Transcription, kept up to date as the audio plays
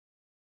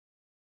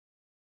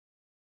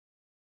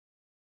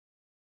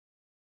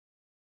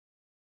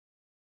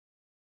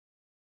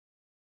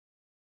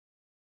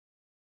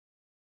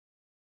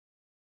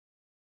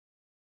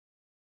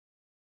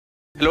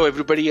Hello,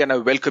 everybody, and I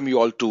welcome you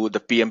all to the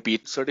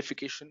PMP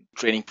certification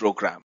training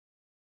program.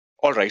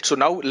 All right, so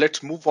now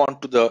let's move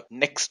on to the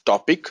next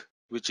topic,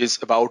 which is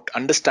about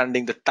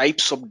understanding the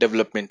types of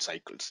development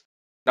cycles.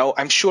 Now,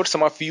 I'm sure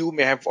some of you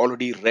may have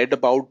already read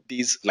about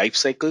these life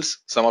cycles.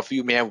 Some of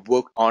you may have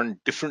worked on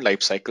different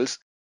life cycles.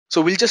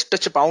 So we'll just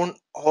touch upon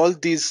all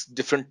these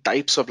different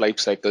types of life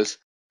cycles.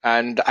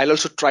 And I'll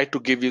also try to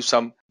give you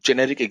some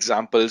generic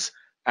examples,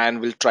 and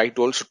we'll try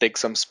to also take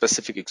some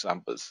specific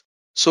examples.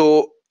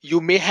 So you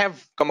may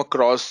have come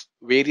across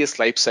various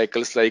life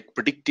cycles like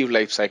predictive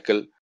life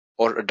cycle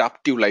or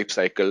adaptive life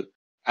cycle.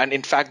 And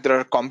in fact, there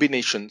are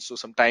combinations. So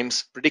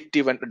sometimes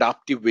predictive and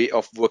adaptive way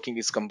of working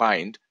is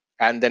combined,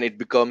 and then it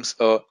becomes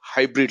a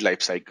hybrid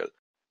life cycle.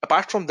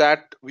 Apart from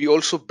that, we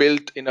also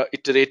built in an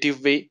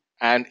iterative way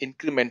and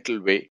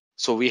incremental way.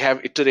 So we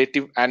have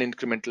iterative and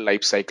incremental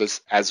life cycles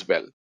as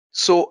well.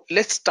 So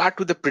let's start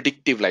with the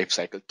predictive life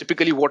cycle.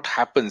 Typically, what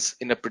happens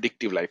in a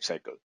predictive life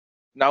cycle?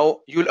 Now,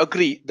 you'll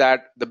agree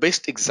that the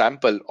best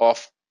example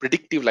of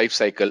predictive life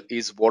cycle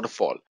is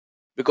waterfall,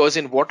 because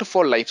in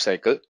waterfall life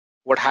cycle,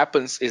 what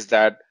happens is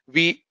that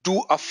we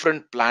do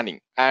upfront planning.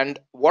 And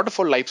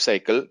waterfall life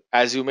cycle,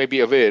 as you may be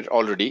aware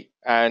already,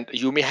 and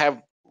you may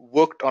have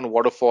worked on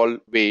waterfall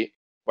way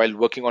while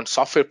working on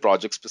software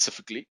projects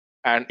specifically.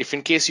 And if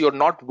in case you're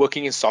not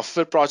working in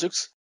software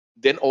projects,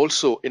 then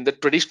also in the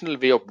traditional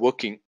way of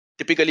working,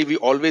 typically we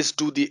always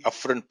do the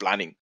upfront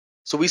planning.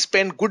 So we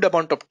spend good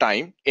amount of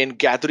time in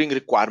gathering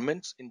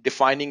requirements, in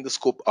defining the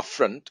scope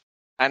upfront.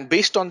 And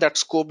based on that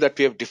scope that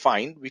we have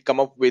defined, we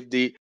come up with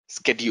the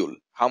schedule,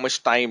 how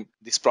much time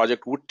this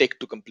project would take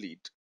to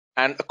complete.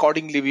 And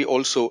accordingly, we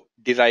also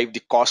derive the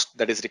cost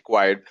that is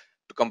required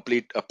to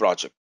complete a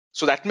project.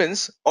 So that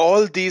means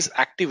all these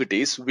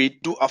activities we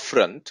do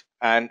upfront,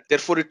 and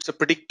therefore it's a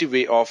predictive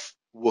way of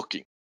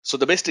working. So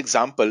the best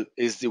example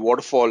is the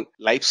waterfall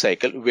life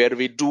cycle, where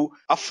we do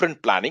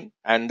upfront planning,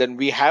 and then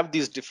we have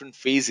these different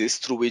phases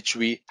through which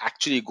we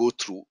actually go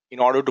through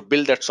in order to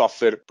build that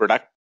software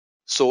product.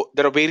 So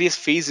there are various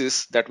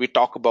phases that we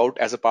talk about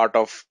as a part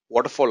of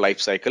waterfall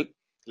life cycle,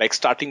 like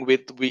starting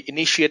with we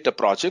initiate a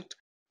project,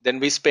 then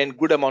we spend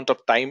good amount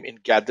of time in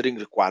gathering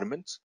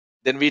requirements,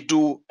 then we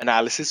do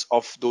analysis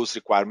of those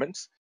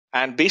requirements,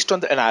 and based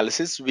on the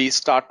analysis, we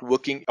start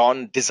working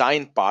on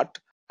design part.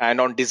 And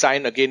on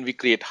design, again, we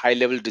create high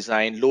level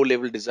design, low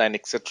level design,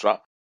 etc.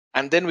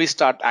 And then we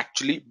start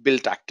actually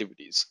build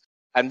activities.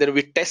 And then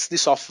we test the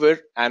software,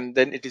 and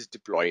then it is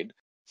deployed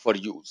for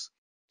use.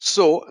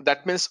 So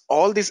that means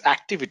all these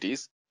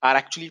activities are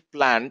actually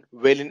planned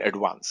well in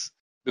advance,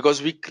 because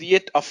we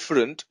create a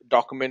upfront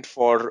document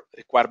for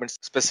requirement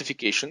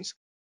specifications.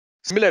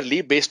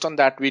 Similarly, based on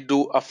that, we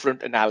do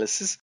upfront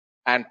analysis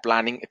and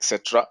planning,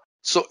 etc.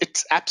 So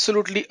it's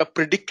absolutely a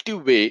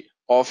predictive way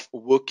of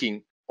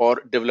working or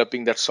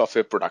developing that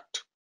software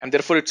product. And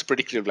therefore, it's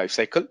predictive life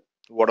cycle,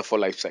 waterfall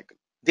life cycle.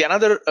 The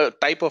another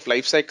type of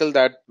life cycle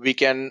that we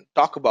can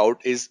talk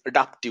about is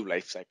adaptive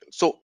life cycle.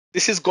 So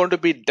this is going to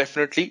be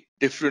definitely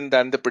different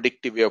than the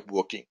predictive way of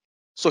working.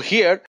 So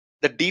here,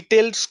 the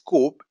detailed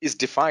scope is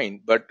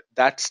defined, but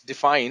that's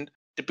defined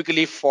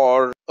typically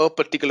for a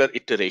particular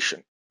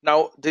iteration.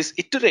 Now, this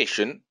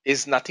iteration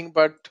is nothing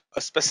but a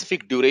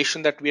specific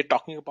duration that we are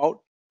talking about.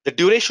 The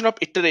duration of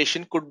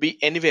iteration could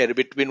be anywhere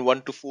between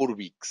 1 to 4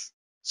 weeks.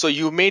 So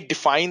you may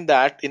define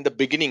that in the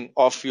beginning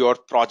of your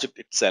project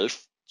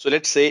itself. So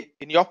let's say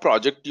in your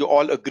project, you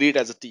all agreed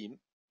as a team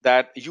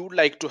that you would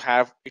like to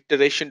have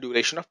iteration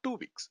duration of 2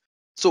 weeks.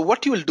 So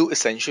what you will do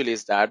essentially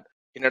is that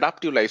in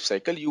adaptive life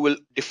cycle, you will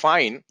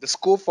define the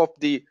scope of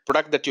the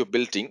product that you're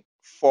building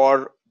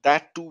for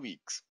that 2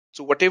 weeks.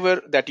 So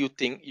whatever that you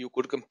think you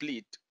could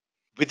complete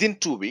within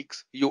 2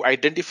 weeks, you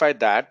identify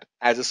that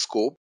as a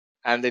scope,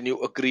 and then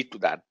you agree to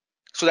that.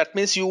 So that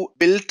means you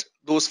built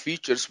those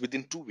features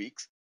within 2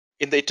 weeks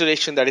in the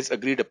iteration that is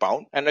agreed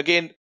upon. And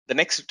again, the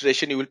next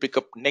iteration, you will pick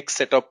up next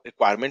set of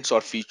requirements or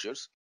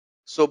features.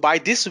 So by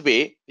this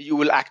way, you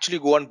will actually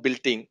go on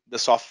building the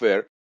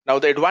software. Now,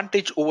 the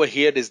advantage over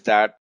here is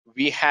that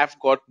we have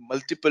got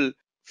multiple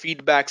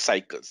feedback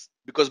cycles,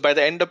 because by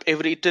the end of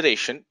every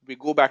iteration, we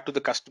go back to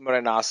the customer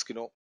and ask,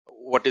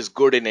 what is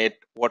good in it,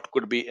 what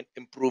could be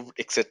improved,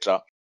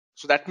 etc.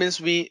 So that means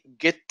we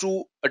get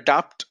to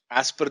adapt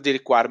as per the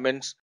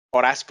requirements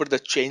or as per the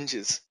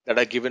changes that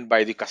are given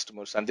by the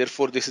customers. And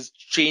therefore, this is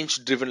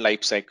change driven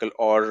life cycle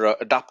or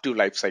adaptive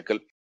life cycle.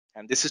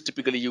 And this is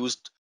typically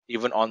used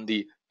even on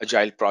the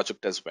agile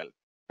project as well.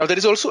 Now, there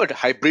is also a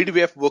hybrid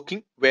way of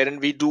working,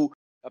 wherein we do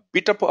a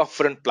bit of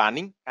upfront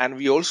planning, and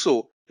we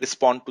also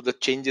respond to the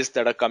changes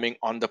that are coming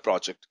on the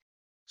project.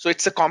 So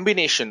it's a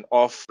combination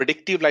of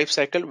predictive life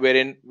cycle,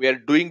 wherein we are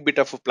doing bit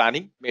of a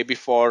planning, maybe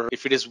for,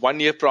 if it is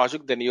 1 year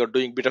project, then you're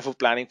doing bit of a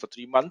planning for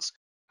 3 months.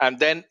 And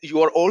then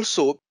you are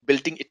also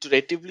building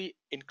iteratively,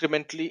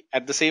 incrementally.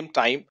 At the same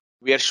time,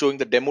 we are showing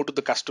the demo to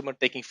the customer,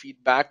 taking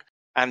feedback,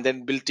 and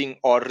then building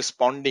or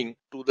responding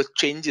to the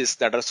changes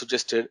that are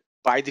suggested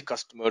by the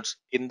customers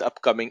in the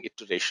upcoming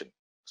iteration.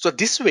 So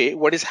this way,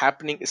 what is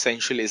happening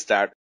essentially is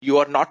that you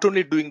are not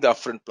only doing the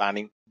upfront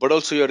planning, but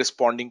also you're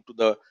responding to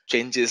the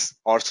changes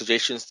or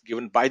suggestions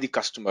given by the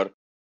customer.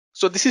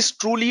 So this is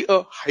truly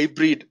a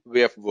hybrid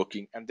way of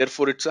working, and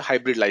therefore it's a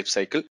hybrid life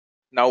cycle.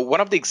 Now,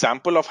 one of the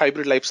example of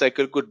hybrid life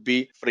cycle could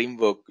be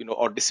framework,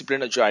 or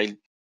discipline agile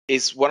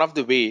is one of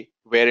the way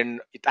wherein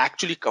it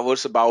actually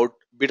covers about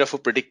bit of a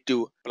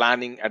predictive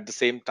planning. At the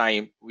same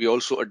time, we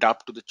also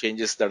adapt to the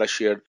changes that are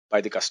shared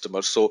by the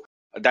customer. So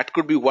that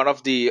could be one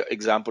of the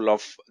example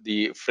of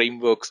the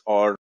frameworks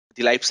or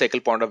the life cycle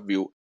point of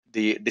view,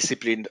 the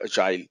disciplined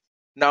agile.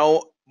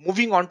 Now,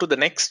 moving on to the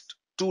next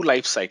two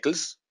life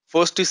cycles.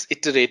 First is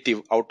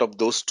iterative. Out of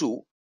those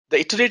two, the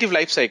iterative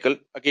life cycle,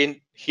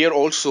 again, here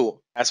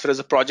also, as far as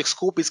the project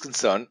scope is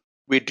concerned,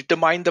 we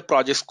determine the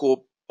project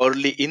scope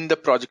early in the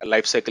project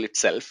life cycle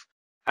itself.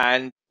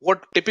 And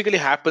what typically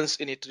happens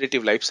in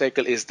iterative life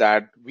cycle is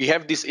that we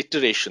have these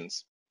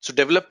iterations. So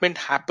development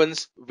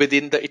happens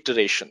within the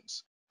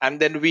iterations. And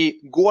then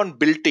we go on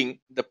building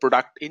the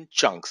product in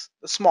chunks,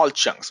 the small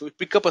chunks. We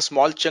pick up a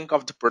small chunk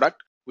of the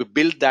product, we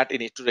build that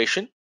in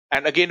iteration,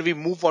 and again we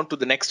move on to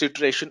the next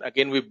iteration.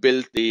 Again, we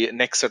build the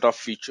next set of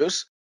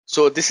features.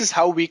 So this is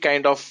how we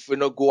kind of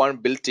go on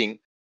building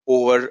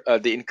over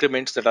the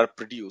increments that are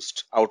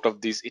produced out of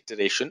this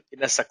iteration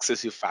in a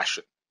successive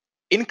fashion.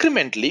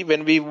 Incrementally,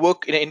 when we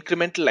work in an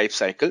incremental life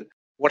cycle,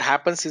 what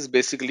happens is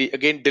basically,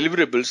 again,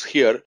 deliverables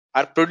here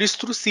are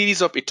produced through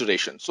series of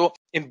iterations. So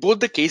in both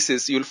the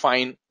cases, you'll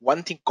find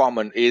one thing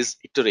common is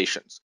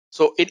iterations.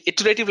 So in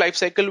iterative life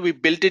cycle, we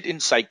built it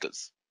in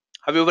cycles.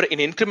 However, in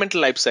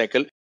incremental life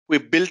cycle, we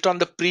built on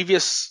the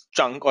previous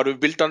chunk, or we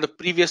built on the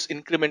previous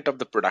increment of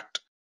the product.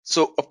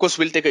 So of course,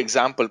 we'll take an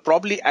example.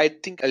 Probably I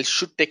think I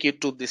should take you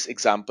to this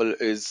example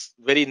is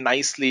very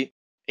nicely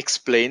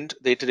explained,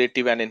 the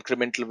iterative and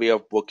incremental way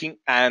of working,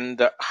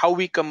 and how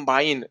we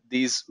combine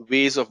these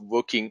ways of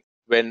working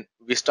when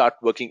we start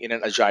working in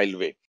an agile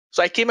way.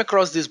 So I came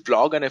across this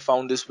blog and I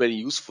found this very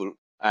useful.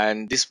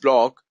 And this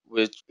blog,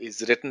 which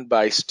is written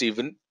by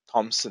Stephen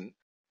Thompson,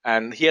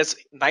 and he has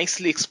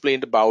nicely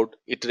explained about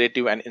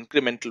iterative and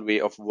incremental way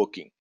of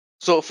working.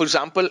 So for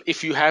example,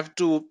 if you have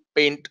to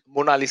paint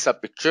Mona Lisa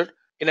picture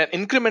in an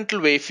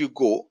incremental way, if you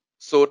go,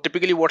 so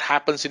typically what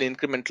happens in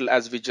incremental,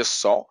 as we just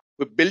saw,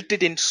 we built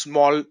it in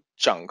small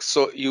chunks.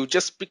 So you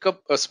just pick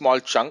up a small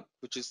chunk,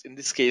 which is in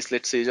this case,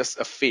 let's say just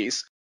a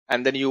face,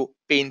 and then you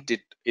paint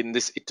it in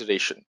this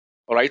iteration.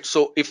 All right.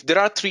 So if there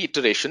are 3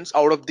 iterations,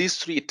 out of these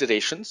 3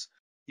 iterations,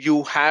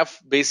 you have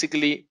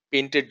basically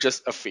painted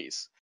just a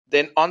face.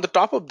 Then on the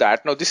top of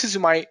that, now this is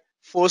my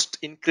first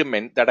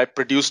increment that I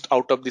produced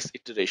out of this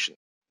iteration.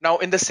 Now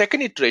in the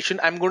second iteration,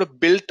 I'm going to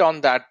build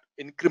on that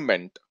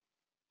increment,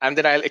 and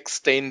then I'll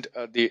extend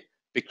the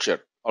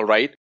picture. All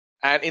right.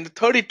 And in the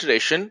third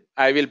iteration,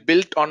 I will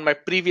build on my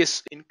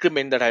previous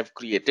increment that I've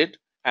created.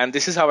 And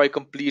this is how I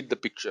complete the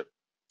picture.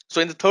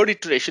 So in the third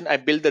iteration, I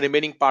build the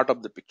remaining part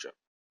of the picture.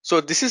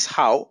 So this is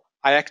how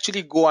I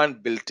actually go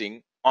on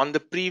building on the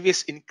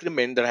previous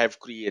increment that I have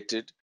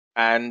created.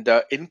 And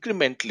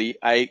incrementally,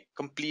 I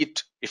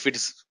complete, if it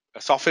is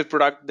a software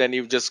product, then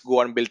you just go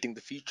on building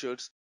the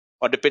features,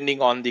 or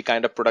depending on the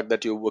kind of product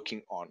that you're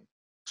working on.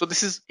 So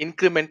this is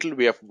incremental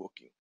way of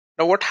working.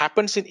 Now, what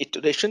happens in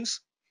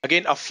iterations?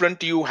 Again,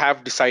 upfront, you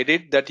have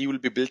decided that you will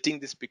be building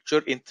this picture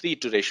in 3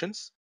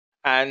 iterations.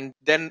 And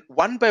then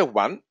one by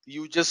one,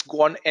 you just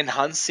go on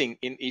enhancing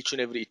in each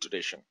and every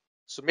iteration.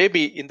 So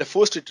maybe in the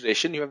first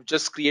iteration, you have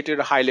just created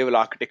a high level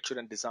architecture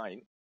and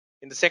design.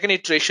 In the second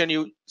iteration,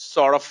 you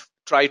sort of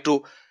try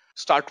to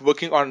start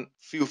working on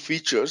few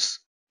features.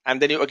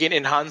 And then you again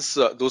enhance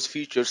those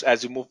features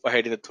as you move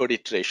ahead in the third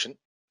iteration.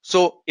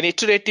 So in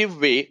iterative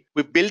way,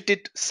 we built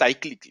it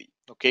cyclically.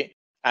 Okay.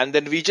 And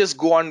then we just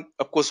go on,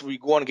 of course, we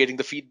go on getting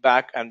the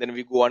feedback, and then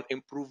we go on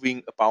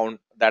improving upon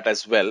that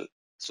as well.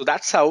 So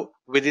that's how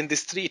within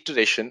this 3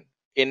 iteration,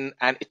 in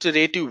an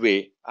iterative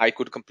way, I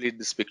could complete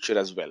this picture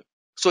as well.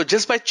 So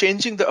just by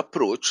changing the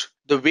approach,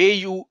 the way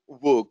you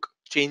work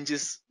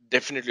changes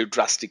definitely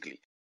drastically.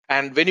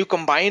 And when you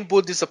combine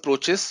both these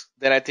approaches,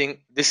 then I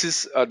think this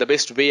is the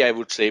best way, I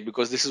would say,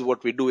 because this is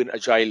what we do in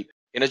Agile.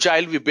 In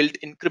Agile, we build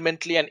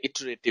incrementally and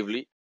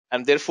iteratively.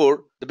 And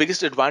therefore, the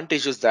biggest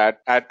advantage is that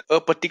at a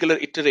particular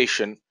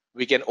iteration,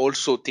 we can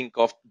also think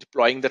of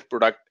deploying that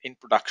product in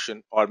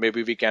production, or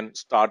maybe we can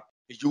start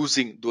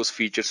using those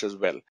features as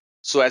well.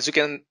 So as you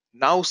can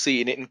now see,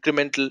 in an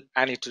incremental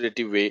and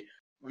iterative way,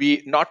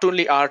 we not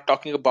only are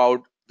talking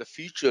about the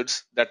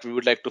features that we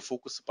would like to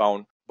focus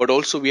upon, but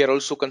also we are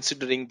also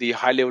considering the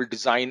high level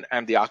design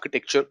and the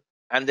architecture.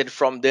 And then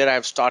from there, I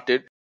have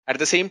started. At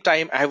the same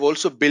time, I have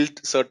also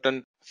built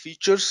certain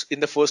features in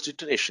the first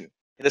iteration.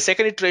 In the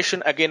second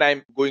iteration, again,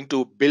 I'm going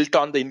to build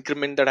on the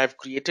increment that I've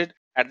created.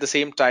 At the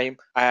same time,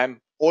 I am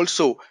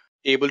also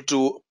able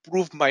to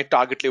prove my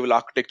target level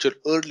architecture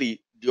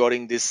early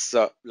during this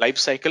life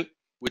cycle,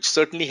 which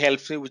certainly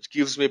helps me, which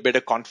gives me better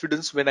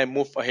confidence when I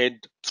move ahead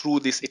through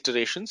these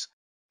iterations.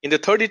 In the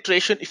third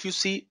iteration, if you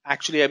see,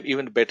 actually, I'm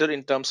even better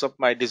in terms of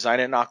my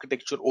design and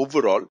architecture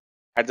overall.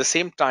 At the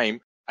same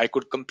time, I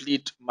could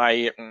complete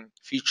my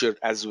feature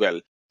as well.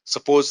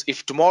 Suppose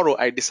if tomorrow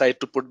I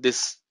decide to put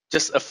this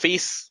just a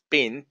face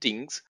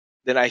paintings,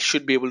 then I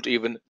should be able to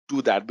even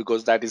do that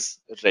because that is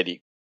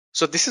ready.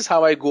 So this is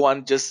how I go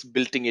on just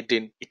building it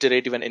in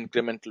iterative and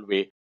incremental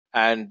way.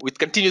 And with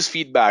continuous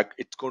feedback,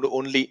 it's going to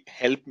only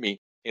help me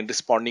in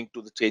responding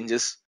to the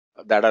changes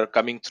that are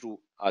coming through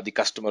the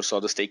customers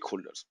or the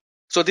stakeholders.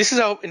 So this is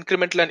how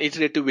incremental and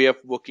iterative way of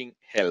working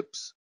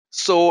helps.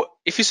 So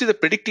if you see the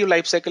predictive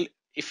life cycle,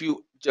 if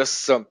you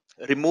just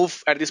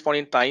remove at this point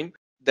in time,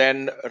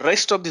 then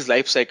rest of this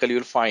life cycle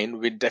you'll find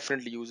we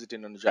definitely use it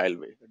in an agile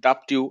way.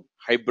 Adaptive,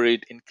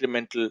 hybrid,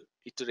 incremental,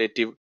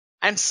 iterative,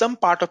 and some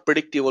part of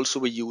predictive also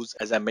we use,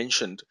 as I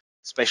mentioned,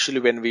 especially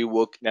when we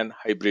work in a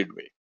hybrid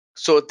way.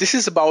 So this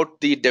is about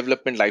the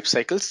development life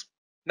cycles.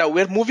 Now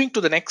we're moving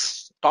to the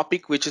next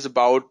topic, which is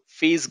about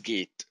phase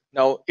gate.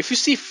 Now, if you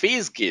see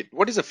phase gate,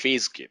 what is a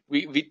phase gate?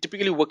 We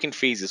typically work in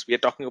phases. We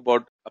are talking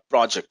about a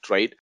project,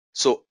 right?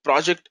 So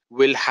project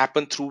will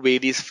happen through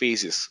various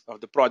phases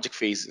of the project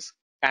phases.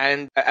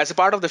 And as a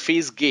part of the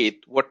phase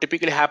gate, what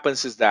typically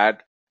happens is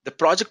that the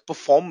project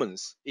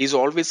performance is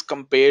always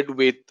compared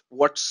with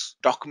what's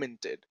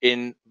documented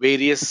in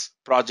various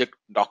project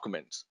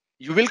documents.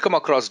 You will come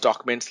across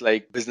documents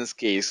like business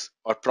case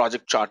or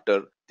project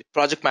charter, the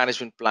project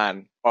management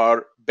plan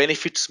or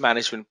benefits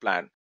management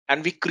plan.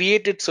 And we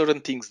created certain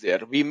things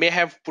there. We may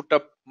have put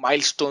up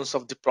milestones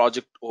of the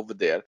project over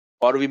there,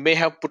 or we may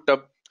have put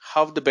up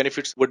how the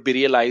benefits would be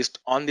realized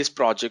on this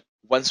project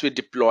once we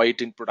deploy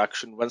it in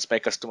production, once my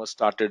customer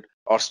started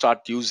or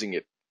start using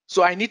it.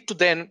 So I need to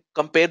then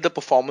compare the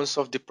performance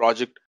of the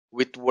project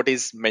with what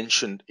is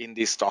mentioned in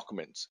these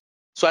documents.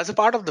 So as a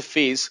part of the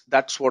phase,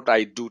 that's what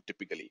I do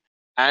typically.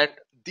 And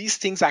these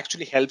things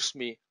actually helps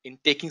me in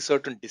taking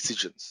certain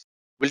decisions.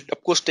 We'll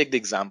of course take the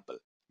example.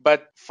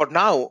 But for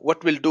now,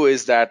 what we'll do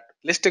is that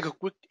let's take a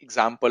quick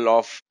example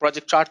of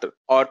project charter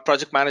or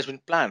project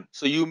management plan.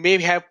 So you may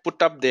have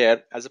put up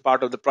there as a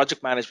part of the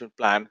project management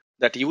plan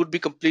that you would be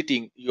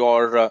completing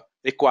your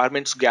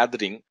requirements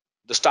gathering,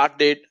 the start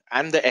date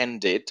and the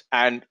end date.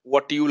 And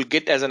what you will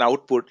get as an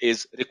output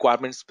is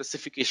requirement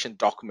specification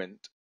document.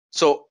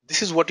 So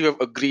this is what you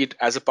have agreed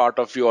as a part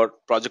of your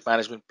project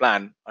management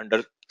plan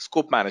under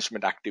scope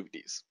management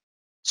activities.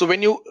 So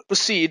when you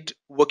proceed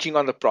working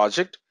on the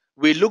project,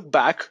 we look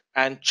back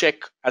and check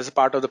as a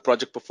part of the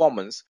project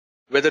performance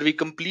whether we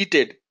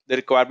completed the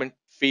requirement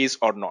phase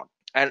or not.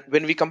 And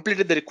when we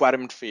completed the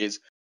requirement phase,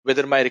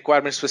 whether my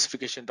requirement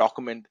specification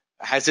document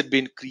has it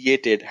been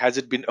created, has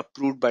it been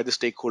approved by the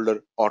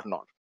stakeholder or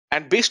not.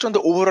 And based on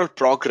the overall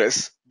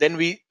progress, then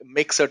we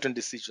make certain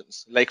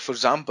decisions. Like for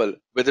example,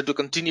 whether to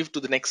continue to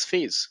the next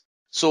phase.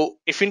 So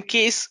if in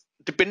case,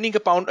 depending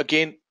upon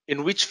again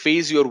in which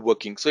phase you're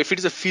working. So if it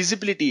is a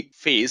feasibility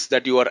phase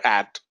that you are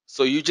at,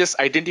 so you just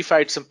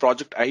identified some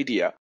project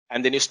idea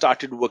and then you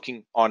started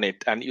working on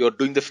it and you're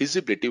doing the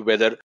feasibility,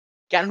 whether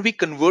can we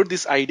convert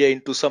this idea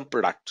into some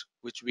product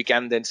which we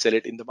can then sell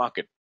it in the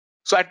market.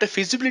 So at the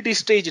feasibility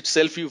stage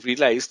itself, you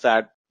realize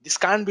that this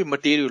can't be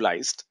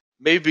materialized,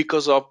 maybe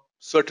because of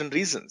certain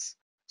reasons.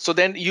 So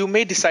then you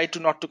may decide to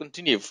not to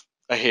continue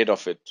ahead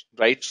of it,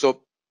 right?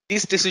 So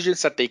these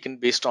decisions are taken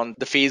based on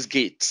the phase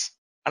gates.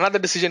 Another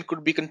decision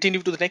could be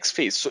continue to the next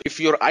phase. So if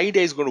your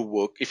idea is going to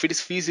work, if it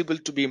is feasible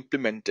to be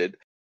implemented,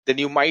 then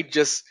you might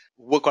just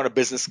work on a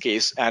business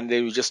case and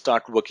then you just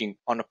start working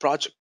on a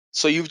project.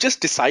 So you've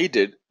just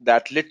decided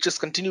that let's just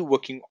continue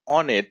working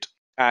on it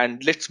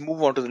and let's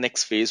move on to the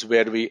next phase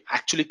where we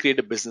actually create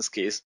a business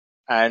case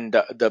and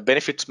the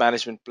benefits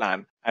management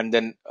plan. And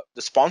then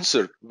the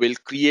sponsor will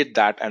create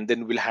that and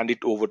then we'll hand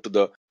it over to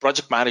the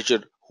project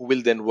manager who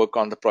will then work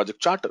on the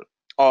project charter.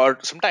 Or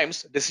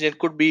sometimes decision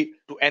could be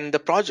to end the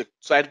project.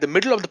 So at the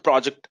middle of the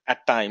project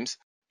at times,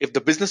 if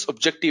the business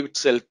objective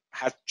itself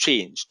has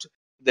changed,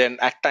 then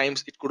at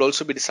times it could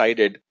also be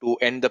decided to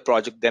end the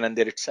project then and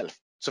there itself.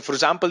 So for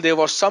example, there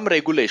was some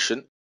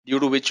regulation due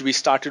to which we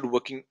started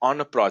working on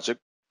a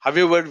project.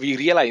 However, we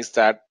realized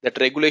that that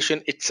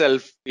regulation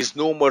itself is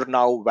no more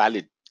now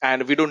valid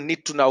and we don't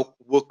need to now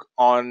work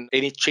on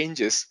any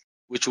changes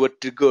which were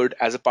triggered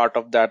as a part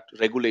of that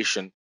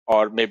regulation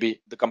or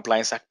maybe the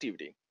compliance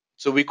activity.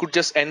 So we could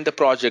just end the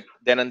project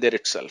then and there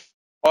itself.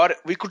 Or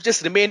we could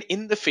just remain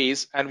in the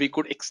phase and we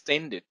could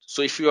extend it.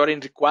 So if you are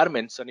in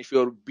requirements and if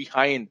you're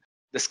behind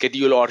the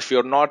schedule or if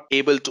you're not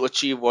able to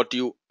achieve what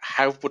you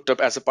have put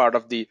up as a part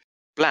of the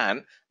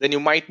plan, then you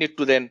might need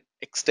to then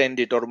extend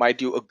it or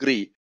might you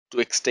agree to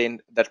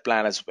extend that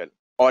plan as well.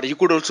 Or you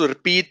could also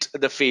repeat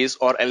the phase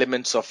or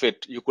elements of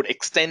it. You could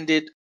extend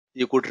it,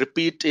 you could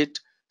repeat it.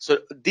 So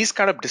these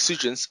kind of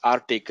decisions are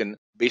taken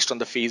based on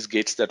the phase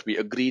gates that we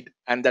agreed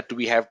and that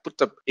we have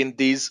put up in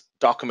these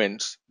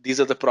documents. These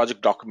are the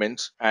project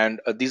documents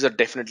and these are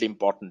definitely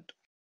important.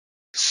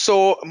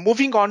 So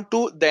moving on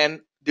to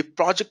then the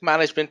project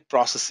management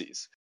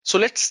processes. So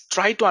let's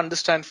try to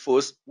understand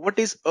first what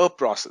is a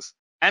process.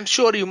 I'm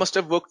sure you must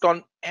have worked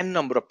on n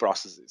number of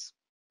processes.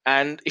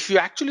 And if you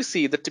actually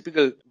see the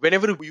typical,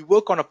 whenever we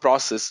work on a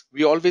process,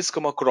 we always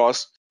come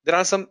across there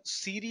are some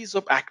series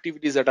of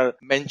activities that are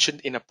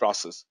mentioned in a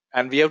process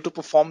and we have to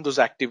perform those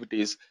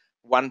activities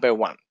one by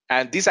one.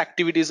 And these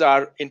activities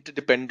are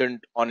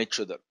interdependent on each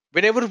other.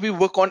 Whenever we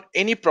work on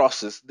any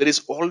process, there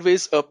is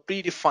always a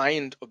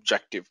predefined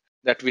objective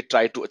that we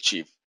try to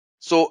achieve.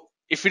 So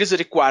if it is a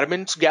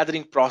requirements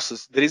gathering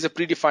process, there is a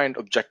predefined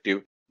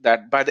objective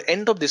that by the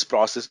end of this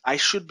process, I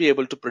should be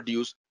able to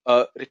produce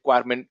a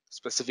requirement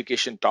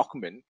specification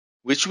document,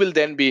 which will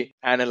then be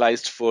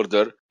analyzed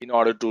further in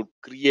order to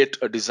create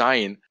a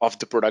design of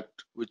the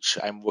product which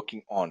I'm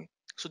working on.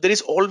 So there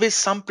is always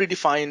some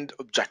predefined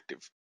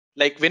objective.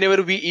 Like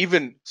whenever we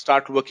even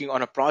start working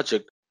on a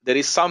project, there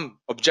is some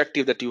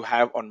objective that you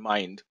have on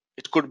mind.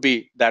 It could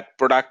be that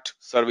product,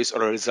 service,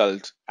 or a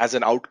result as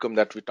an outcome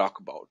that we talk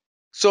about.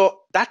 So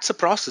that's a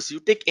process. You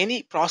take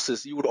any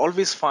process, you would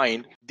always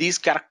find these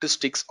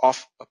characteristics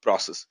of a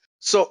process.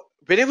 So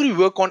whenever we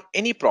work on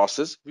any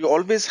process, we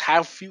always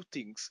have few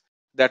things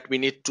that we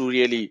need to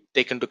really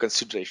take into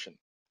consideration.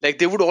 Like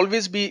there would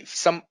always be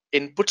some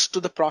inputs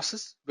to the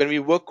process. When we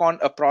work on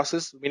a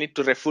process, we need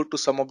to refer to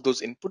some of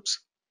those inputs.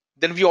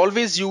 Then we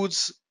always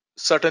use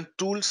certain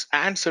tools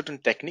and certain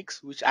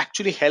techniques, which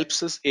actually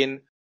helps us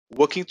in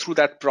working through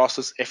that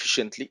process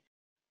efficiently.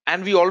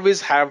 And we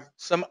always have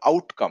some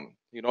outcome,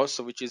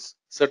 so which is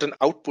certain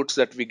outputs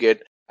that we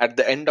get at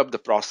the end of the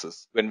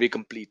process when we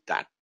complete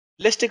that.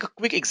 Let's take a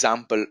quick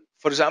example.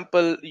 For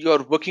example,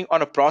 you're working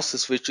on a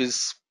process which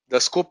is the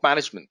scope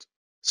management.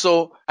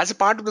 So as a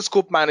part of the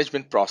scope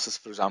management process,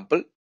 for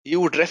example, you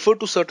would refer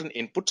to certain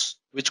inputs,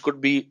 which could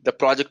be the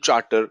project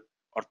charter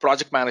or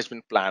project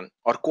management plan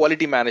or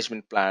quality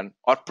management plan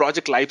or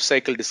project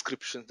lifecycle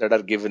descriptions that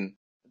are given,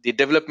 the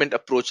development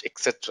approach,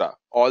 etc.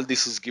 All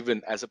this is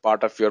given as a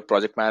part of your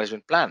project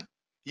management plan.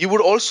 You would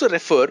also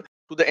refer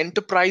to the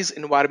enterprise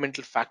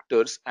environmental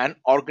factors and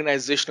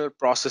organizational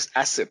process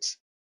assets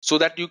so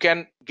that you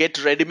can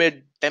get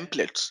ready-made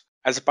templates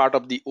as a part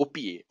of the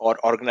OPA or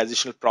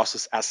organizational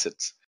process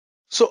assets.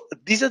 So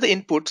these are the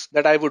inputs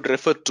that I would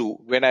refer to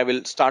when I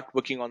will start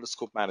working on the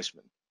scope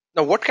management.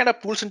 Now, what kind of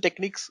tools and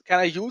techniques can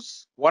I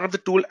use? One of the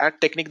tool and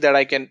technique that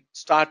I can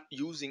start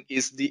using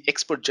is the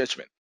expert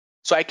judgment.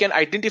 So I can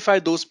identify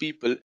those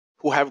people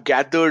who have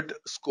gathered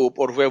scope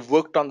or who have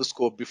worked on the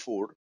scope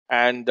before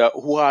and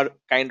who are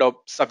kind of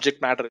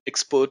subject matter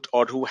expert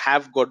or who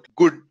have got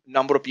good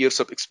number of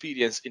years of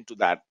experience into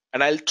that.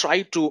 And I'll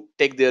try to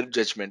take their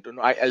judgment.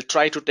 I'll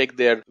try to take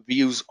their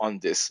views on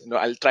this.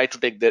 I'll try to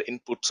take their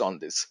inputs on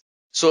this.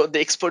 So the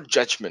expert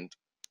judgment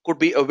could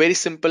be a very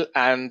simple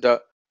and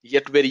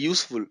yet very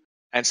useful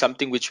and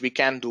something which we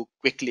can do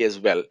quickly as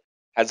well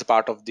as a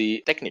part of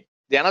the technique.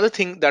 The another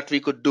thing that we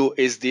could do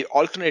is the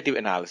alternative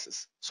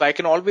analysis. So I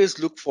can always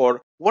look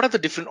for what are the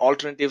different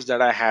alternatives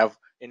that I have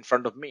in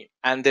front of me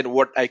and then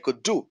what I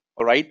could do.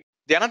 All right.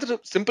 The another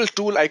simple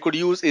tool I could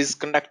use is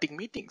conducting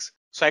meetings.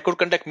 So I could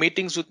conduct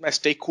meetings with my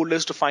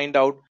stakeholders to find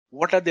out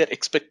what are their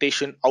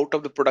expectations out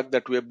of the product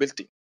that we are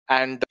building.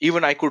 And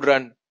even I could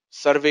run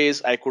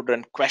surveys, I could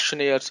run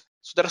questionnaires.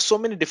 So there are so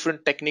many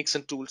different techniques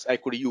and tools I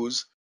could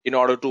use in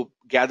order to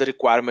gather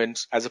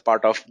requirements as a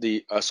part of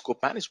the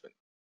scope management.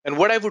 And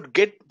what I would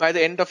get by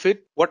the end of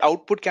it, what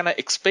output can I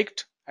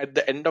expect at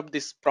the end of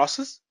this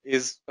process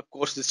is, of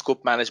course, the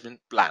scope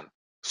management plan.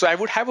 So I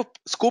would have a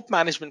scope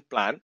management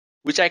plan,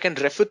 which I can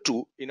refer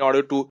to in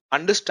order to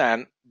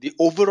understand the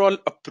overall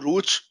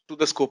approach to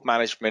the scope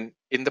management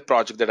in the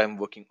project that I'm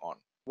working on.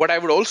 What I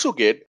would also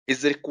get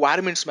is the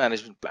requirements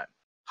management plan.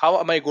 How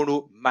am I going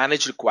to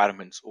manage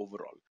requirements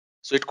overall?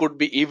 So it could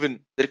be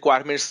even the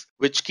requirements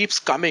which keeps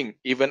coming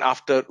even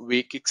after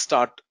we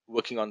kickstart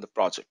working on the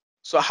project.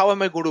 So how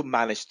am I going to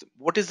manage them?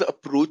 What is the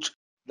approach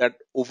that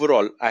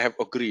overall I have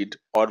agreed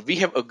or we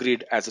have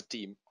agreed as a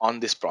team on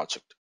this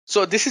project?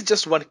 So this is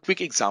just one quick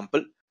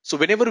example. So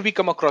whenever we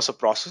come across a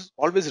process,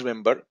 always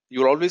remember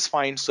you'll always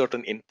find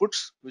certain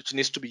inputs which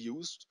needs to be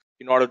used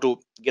in order to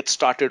get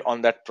started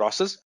on that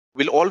process.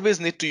 We'll always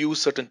need to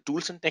use certain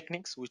tools and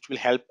techniques which will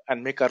help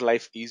and make our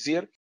life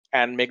easier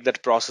and make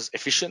that process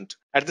efficient.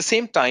 At the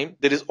same time,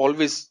 there is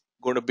always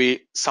going to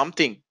be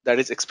something that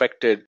is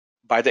expected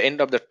by the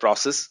end of that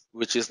process,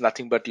 which is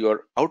nothing but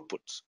your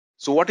outputs.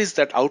 So what is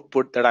that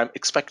output that I'm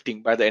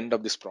expecting by the end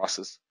of this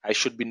process? I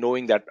should be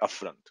knowing that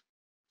upfront.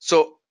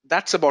 So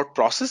that's about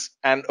process.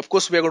 And of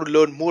course, we are going to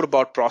learn more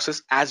about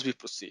process as we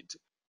proceed.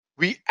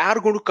 We are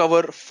going to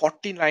cover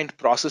 49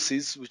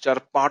 processes, which are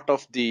part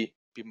of the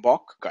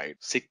PMBOK guide,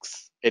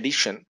 6th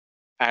edition.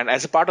 And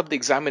as a part of the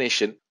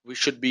examination, we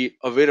should be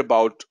aware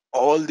about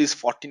all these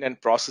 49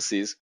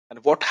 processes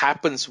and what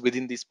happens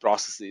within these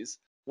processes.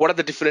 What are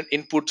the different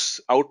inputs,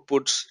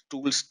 outputs,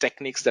 tools,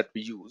 techniques that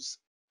we use?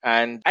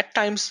 And at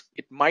times,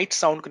 it might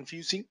sound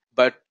confusing,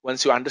 but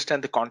once you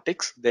understand the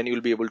context, then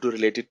you'll be able to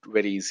relate it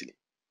very easily.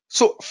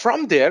 So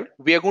from there,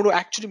 we are going to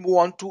actually move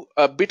on to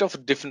a bit of a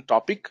different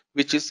topic,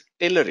 which is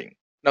tailoring.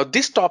 Now,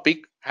 this topic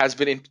has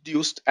been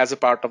introduced as a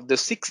part of the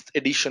 6th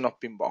edition of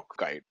PMBOK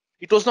guide.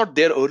 It was not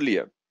there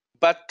earlier,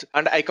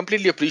 and I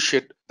completely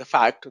appreciate the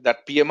fact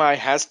that PMI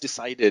has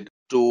decided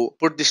to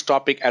put this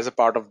topic as a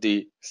part of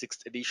the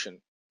 6th edition.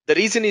 The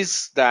reason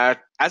is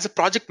that as a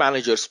project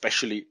manager,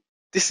 especially,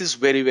 this is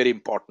very, very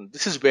important.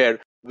 This is where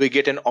we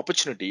get an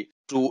opportunity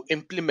to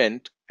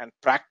implement and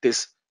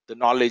practice the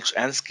knowledge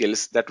and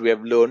skills that we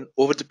have learned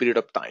over the period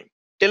of time.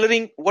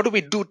 Tailoring, what do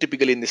we do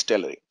typically in this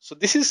tailoring? So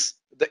this is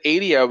the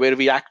area where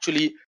we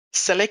actually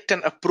select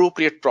an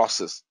appropriate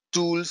process,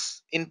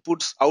 tools,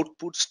 inputs,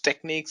 outputs,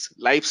 techniques,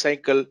 life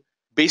cycle,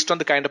 based on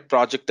the kind of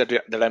project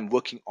that I'm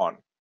working on.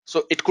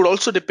 So it could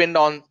also depend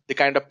on the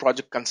kind of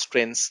project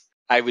constraints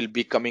I will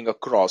be coming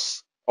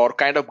across, or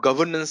kind of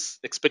governance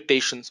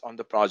expectations on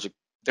the project,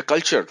 the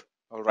culture,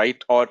 all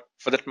right, or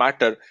for that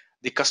matter,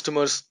 the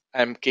customers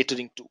I'm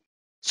catering to.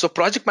 So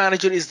project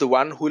manager is the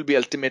one who will be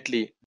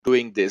ultimately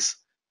doing this.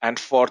 And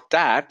for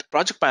that,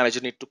 project manager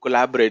need to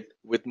collaborate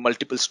with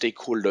multiple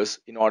stakeholders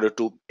in order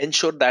to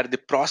ensure that the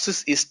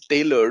process is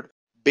tailored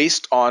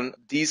based on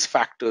these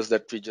factors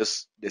that we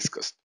just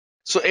discussed.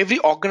 So every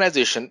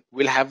organization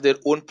will have their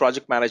own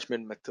project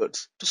management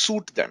methods to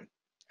suit them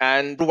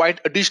and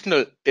provide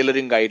additional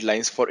tailoring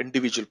guidelines for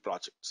individual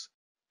projects.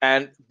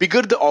 And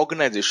bigger the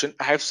organization,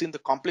 I have seen the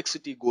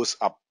complexity goes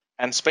up.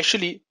 And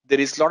especially there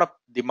is a lot of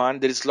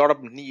demand, there is a lot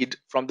of need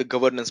from the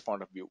governance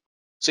point of view.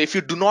 So if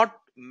you do not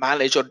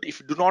manage, or if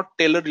you do not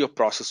tailor your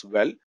process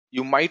well,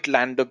 you might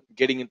land up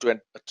getting into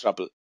a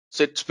trouble.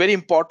 So it's very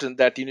important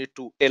that you need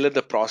to tailor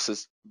the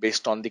process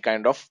based on the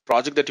kind of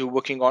project that you're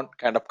working on,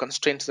 kind of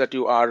constraints that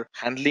you are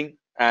handling,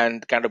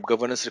 and kind of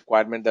governance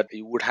requirement that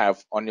you would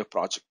have on your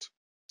project.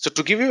 So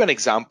to give you an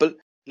example,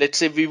 let's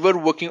say we were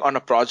working on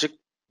a project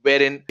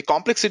wherein the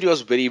complexity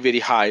was very, very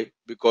high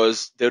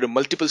because there were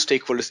multiple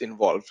stakeholders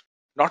involved.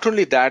 Not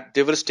only that,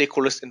 there were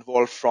stakeholders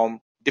involved from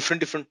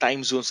different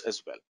time zones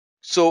as well.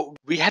 So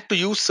we had to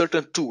use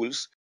certain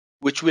tools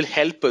which will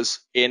help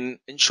us in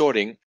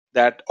ensuring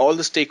that all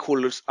the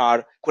stakeholders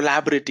are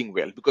collaborating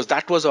well, because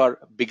that was our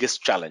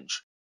biggest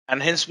challenge.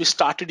 And hence we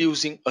started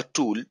using a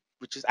tool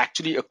which is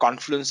actually a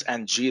Confluence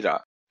and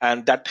Jira,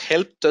 and that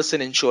helped us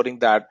in ensuring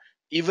that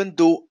even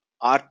though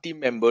our team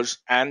members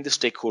and the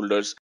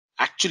stakeholders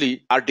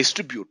actually are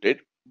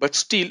distributed, but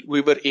still we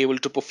were able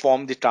to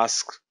perform the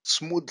task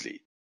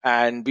smoothly.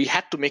 And we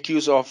had to make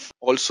use of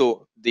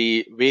also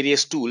the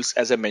various tools,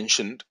 as I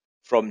mentioned,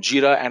 from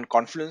Jira and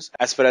Confluence.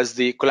 As far as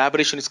the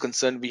collaboration is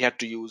concerned, we had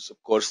to use,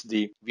 of course,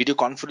 the video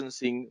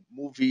conferencing,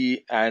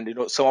 movie, and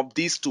some of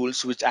these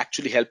tools which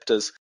actually helped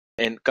us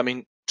in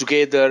coming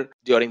together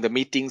during the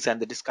meetings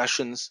and the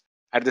discussions.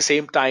 At the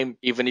same time,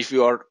 even if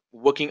you are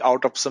working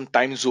out of some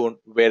time zone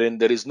wherein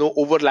there is no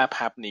overlap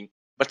happening,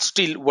 but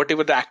still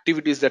whatever the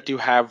activities that you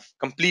have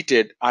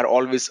completed are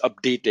always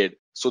updated,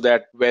 so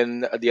that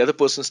when the other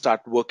person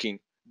start working,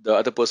 the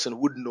other person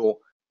would know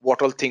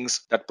what all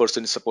things that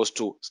person is supposed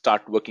to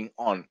start working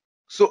on.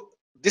 So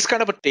this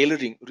kind of a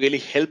tailoring really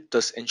helped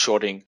us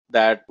ensuring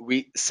that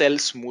we sell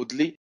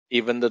smoothly,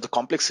 even though the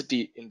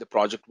complexity in the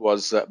project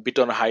was a bit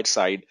on a high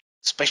side,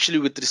 especially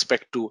with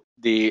respect to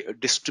the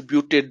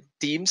distributed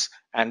teams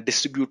and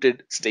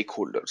distributed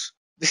stakeholders.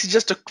 This is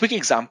just a quick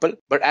example,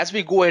 but as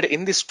we go ahead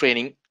in this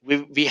training,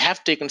 we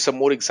have taken some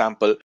more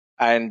example,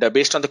 and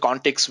based on the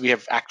context, we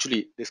have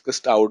actually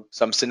discussed out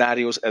some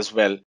scenarios as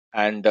well,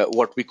 and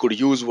what we could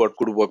use, what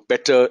could work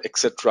better,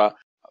 etc.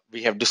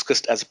 We have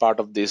discussed as a part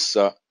of this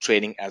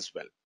training as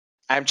well.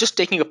 I'm just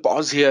taking a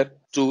pause here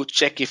to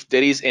check if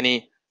there is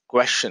any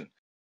question.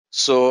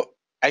 So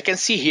I can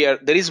see here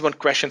there is one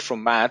question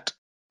from Matt,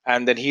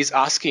 and then he's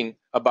asking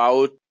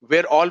about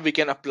where all we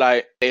can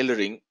apply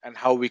tailoring and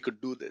how we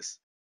could do this.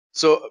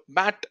 So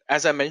Matt,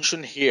 as I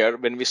mentioned here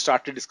when we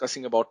started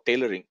discussing about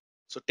tailoring,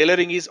 so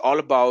tailoring is all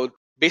about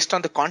based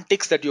on the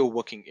context that you're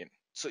working in.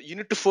 So you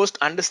need to first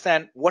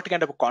understand what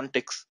kind of a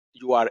context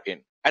you are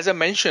in. As I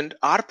mentioned,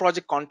 our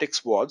project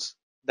context was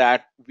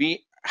that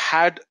we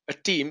had a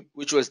team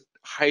which was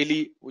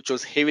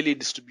heavily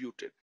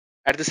distributed.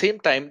 At the same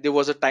time, there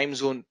was a time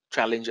zone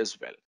challenge as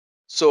well.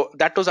 So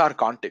that was our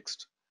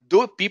context.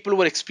 Though people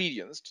were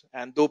experienced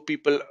and though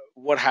people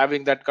were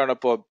having that kind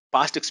of a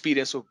past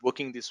experience of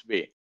working this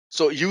way,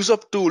 so use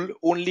of tool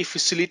only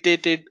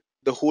facilitated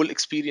the whole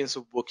experience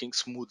of working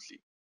smoothly.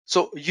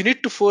 So you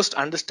need to first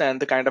understand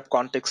the kind of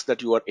context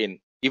that you are in.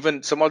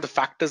 Even some of the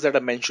factors that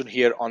are mentioned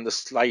here on the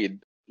slide,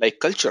 like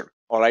culture.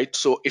 All right.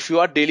 So if you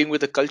are dealing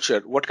with a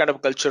culture, what kind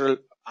of cultural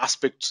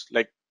aspects,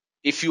 like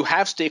if you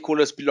have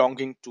stakeholders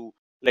belonging to,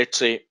 let's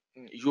say,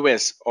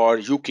 US or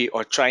UK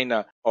or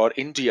China or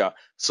India,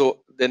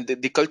 so then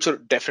the culture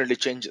definitely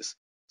changes.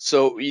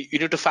 So you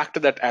need to factor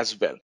that as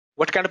well.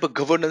 What kind of a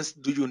governance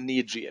do you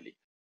need really?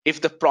 If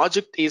the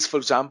project is, for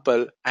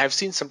example, I have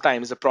seen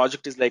sometimes the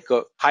project is like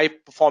a high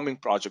performing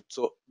project.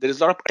 So there is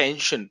a lot of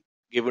attention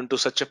given to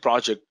such a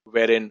project,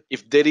 wherein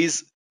if there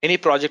is any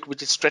project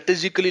which is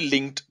strategically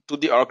linked to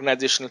the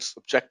organizational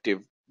objective,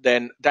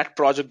 then that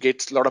project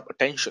gets a lot of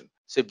attention.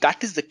 So if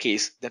that is the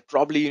case, then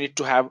probably you need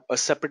to have a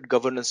separate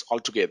governance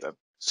altogether.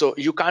 So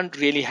you can't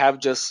really have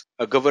just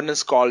a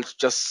governance call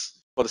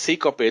just for the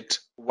sake of it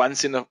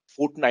once in a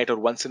fortnight or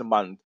once in a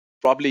month.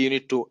 Probably you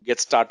need to get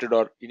started,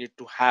 or you need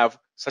to have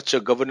such a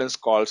governance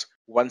calls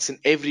once in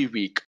every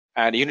week.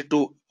 And you need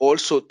to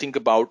also think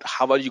about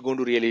how are you going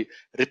to really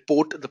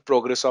report the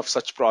progress of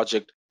such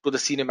project to the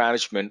senior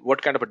management,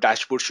 what kind of a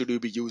dashboard should you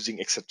be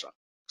using, etc.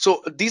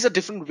 So these are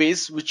different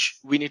ways which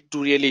we need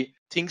to really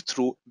think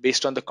through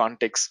based on the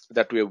context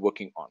that we are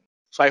working on.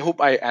 So I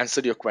hope I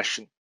answered your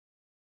question.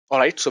 All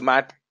right, so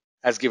Matt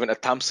has given a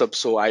thumbs up,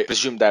 so I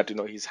presume that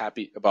he's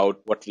happy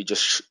about what we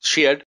just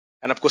shared.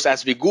 And of course,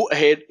 as we go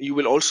ahead, you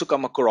will also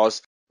come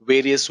across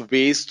various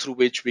ways through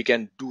which we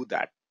can do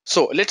that.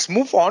 So let's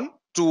move on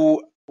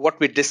to what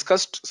we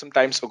discussed some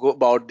times ago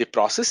about the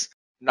process.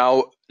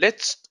 Now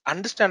let's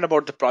understand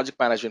about the project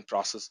management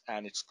process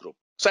and its group.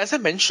 So as I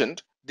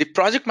mentioned, the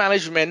project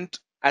management,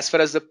 as far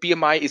as the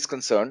PMI is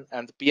concerned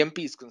and the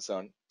PMP is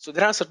concerned, so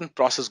there are certain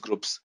process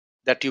groups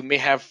that you may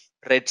have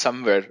read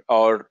somewhere,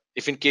 or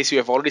if in case you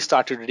have already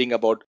started reading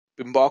about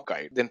PMBOK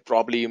guide, then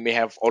probably you may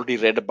have already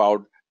read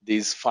about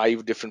these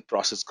 5 different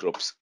process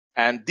groups.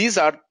 And these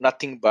are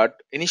nothing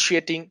but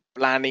initiating,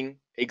 planning,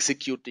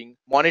 executing,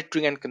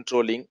 monitoring and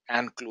controlling,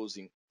 and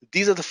closing.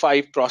 These are the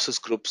 5 process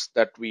groups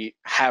that we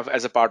have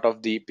as a part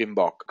of the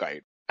PMBOK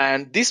guide.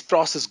 And this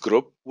process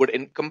group would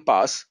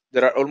encompass,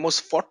 there are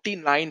almost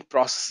 49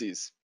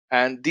 processes.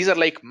 And these are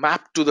like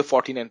mapped to the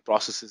 49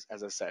 processes,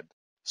 as I said.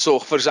 So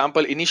for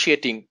example,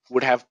 initiating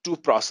would have 2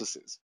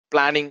 processes,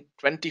 planning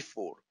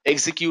 24,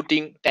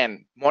 executing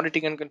 10,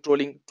 monitoring and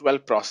controlling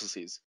 12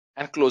 processes,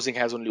 and closing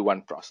has only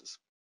 1 process.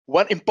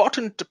 One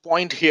important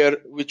point here,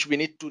 which we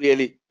need to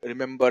really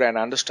remember and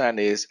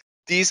understand, is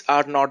these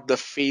are not the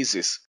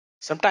phases.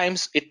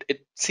 Sometimes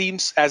it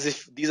seems as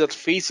if these are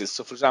phases.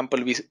 So for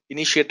example, we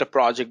initiate a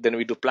project, then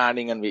we do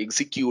planning and we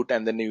execute,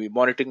 and then we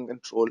monitor and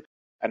control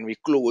and we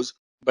close.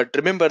 But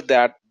remember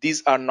that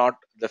these are not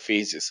the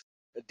phases.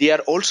 They are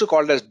also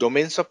called as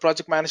domains of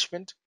project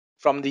management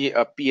from the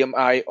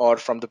PMI or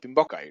from the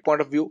PMBOK guide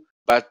point of view.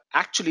 But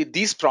actually,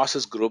 these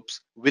process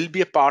groups will be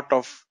a part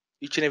of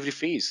each and every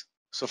phase.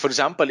 So for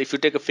example, if you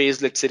take a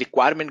phase, let's say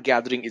requirement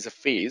gathering is a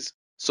phase.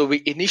 So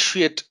we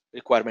initiate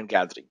requirement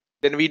gathering.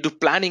 Then we do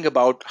planning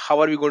about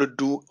how are we going to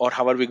do or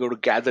how are we going to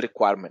gather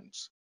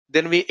requirements.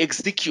 Then we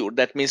execute.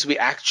 That means we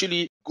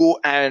actually go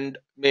and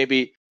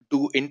maybe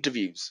do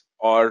interviews,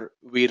 or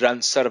we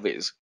run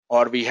surveys,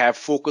 or we have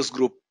focus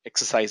group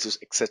exercises,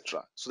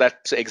 etc. So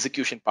that's the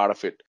execution part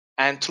of it.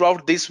 And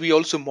throughout this, we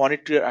also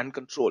monitor and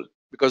control,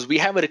 because we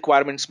have a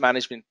requirements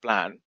management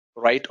plan,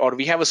 right? Or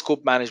we have a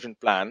scope management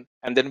plan,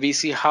 and then we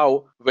see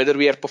how whether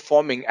we are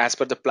performing as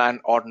per the plan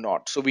or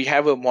not. So we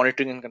have a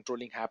monitoring and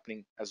controlling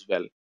happening as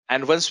well.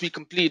 And once we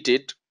complete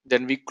it,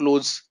 then we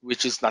close,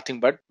 which is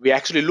nothing but we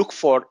actually look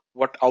for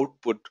what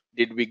output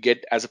did we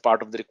get as a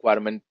part of the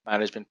requirement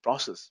management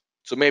process.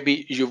 So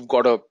maybe you've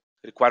got a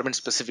requirement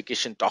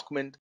specification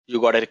document, you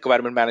got a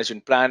requirement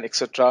management plan,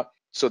 etc.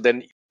 So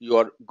then you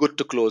are good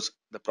to close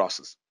the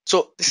process.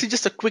 So this is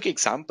just a quick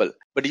example,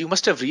 but you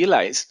must have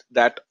realized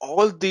that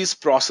all these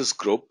process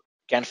group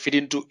can fit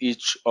into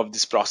each of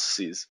these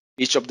processes,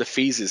 each of the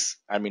phases,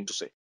 I mean to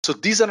say. So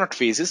these are not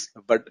phases,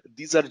 but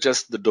these are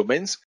just the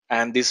domains,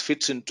 and this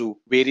fits into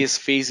various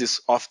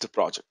phases of the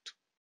project.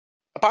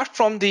 Apart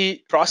from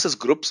the process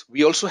groups,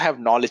 we also have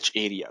knowledge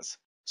areas.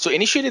 So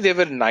initially there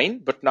were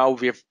 9, but now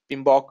we have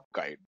PMBOK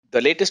guide. The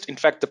latest, in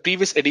fact, the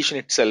previous edition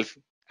itself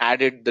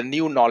added the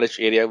new knowledge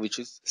area, which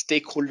is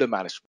stakeholder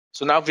management.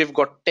 So now we've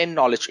got 10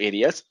 knowledge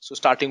areas. So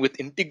starting with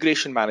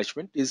integration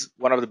management is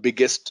one of the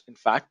biggest, in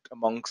fact,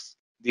 amongst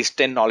these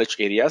 10 knowledge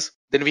areas.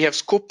 Then we have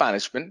scope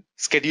management,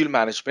 schedule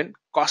management,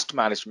 cost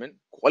management,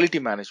 quality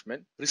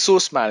management,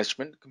 resource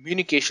management,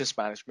 communications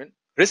management,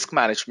 risk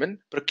management,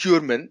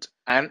 procurement,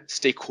 and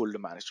stakeholder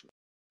management.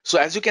 So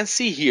as you can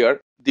see here,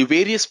 the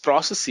various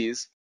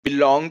processes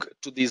belong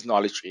to these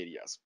knowledge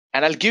areas.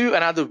 And I'll give you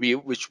another view,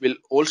 which will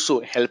also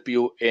help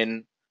you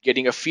in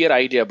getting a fair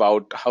idea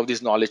about how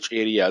these knowledge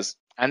areas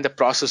and the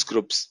process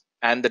groups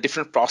and the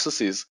different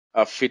processes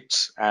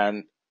fits.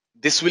 And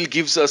this will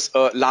gives us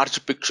a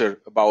large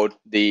picture about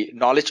the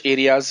knowledge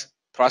areas,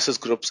 process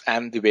groups,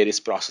 and the various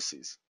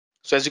processes.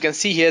 So as you can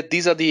see here,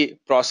 these are the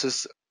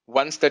process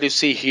ones that you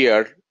see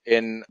here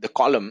in the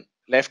column.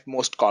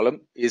 Leftmost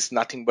column is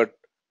nothing but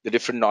the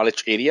different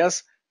knowledge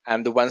areas,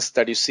 and the ones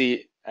that you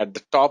see at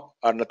the top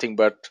are nothing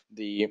but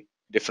the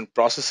different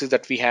processes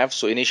that we have.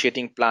 So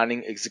initiating,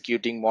 planning,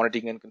 executing,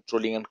 monitoring and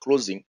controlling, and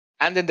closing.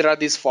 And then there are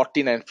these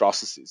 49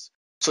 processes.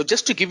 So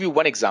just to give you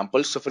one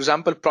example, so for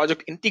example,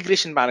 project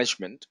integration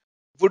management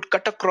would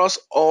cut across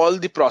all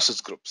the process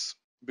groups,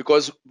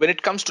 because when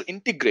it comes to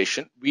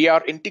integration, we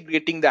are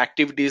integrating the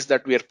activities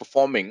that we are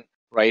performing,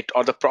 right,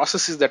 or the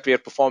processes that we are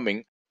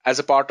performing as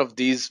a part of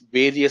these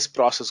various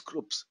process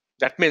groups.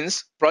 That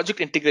means project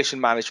integration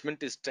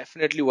management is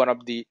definitely one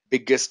of the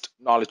biggest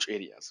knowledge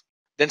areas.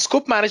 Then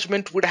scope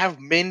management would have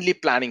mainly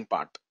planning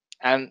part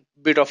and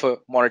bit of a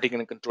monitoring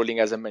and controlling,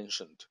 as I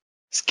mentioned.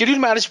 Schedule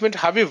management,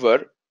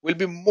 however, will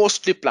be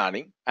mostly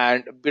planning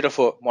and a bit of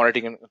a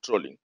monitoring and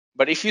controlling.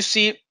 But if you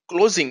see,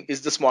 closing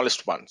is the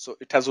smallest one. So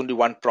it has only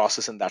one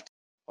process in that.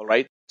 All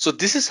right. So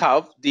this is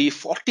how the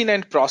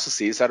 49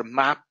 processes are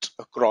mapped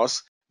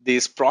across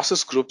these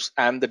process groups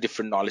and the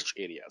different knowledge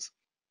areas.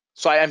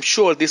 So I am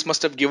sure this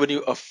must have given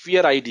you a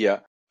fair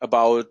idea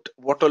about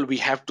what all we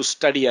have to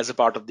study as a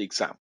part of the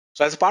exam.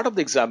 So as a part of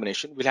the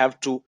examination, we'll have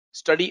to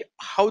study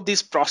how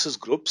these process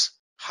groups,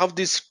 how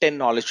these 10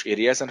 knowledge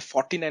areas and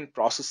 49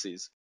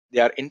 processes, they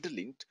are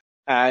interlinked.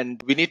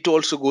 And we need to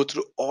also go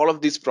through all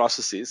of these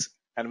processes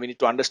and we need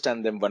to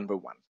understand them one by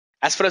one.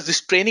 As far as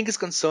this training is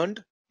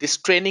concerned, this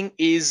training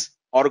is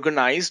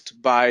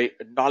organized by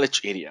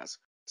knowledge areas.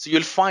 So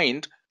you'll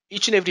find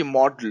each and every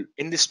module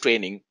in this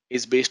training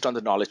is based on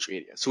the knowledge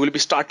area. So we'll be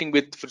starting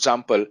with, for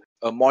example,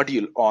 a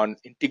module on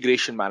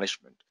integration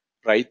management,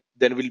 right?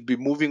 Then we'll be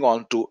moving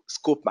on to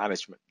scope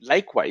management.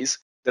 Likewise,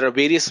 there are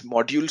various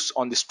modules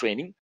on this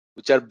training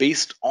which are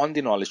based on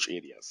the knowledge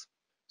areas.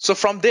 So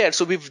from there,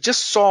 so we've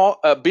just saw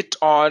a bit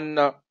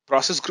on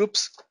process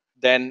groups,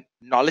 then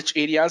knowledge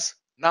areas.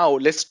 Now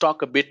let's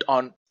talk a bit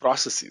on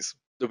processes.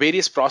 The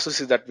various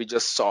processes that we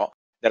just saw,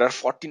 there are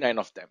 49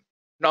 of them.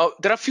 Now,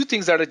 there are a few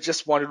things that I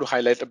just wanted to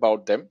highlight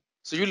about them.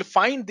 So you'll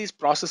find these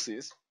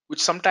processes,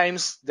 which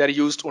sometimes they're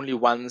used only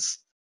once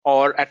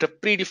or at a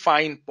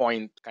predefined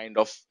point kind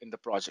of in the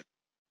project.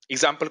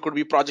 Example could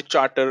be project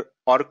charter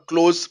or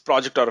close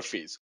project or a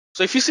phase.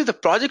 So if you see the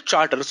project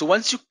charter, so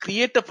once you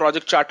create a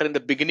project charter in the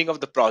beginning of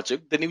the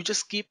project, then you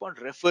just keep on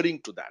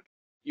referring to that.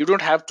 You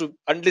don't have to,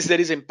 unless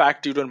there is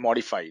impact, you don't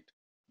modify it.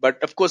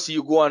 But of course,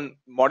 you go on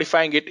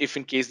modifying it if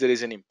in case there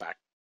is an impact.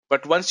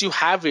 But once you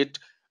have it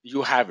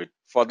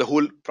for the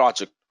whole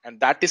project. And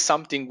that is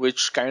something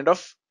which kind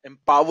of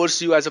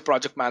empowers you as a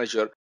project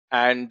manager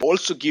and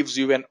also gives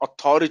you an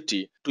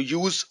authority to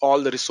use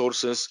all the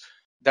resources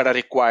that are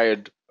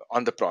required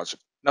on the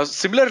project. Now,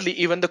 similarly,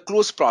 even the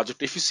close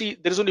project, if you see,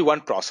 there is only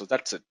one process,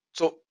 that's it.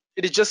 So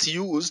it is just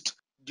used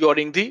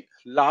during the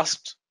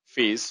last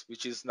phase,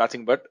 which is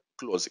nothing but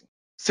closing.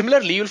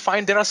 Similarly, you'll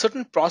find there are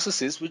certain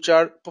processes which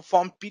are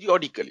performed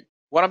periodically.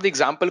 One of the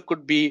example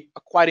could be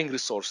acquiring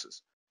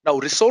resources. Now,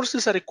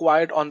 resources are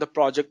required on the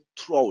project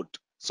throughout.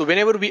 So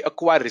whenever we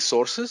acquire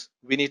resources,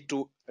 we need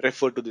to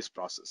refer to this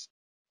process.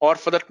 Or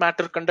for that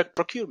matter, conduct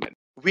procurement.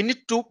 We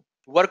need to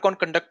work on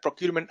conduct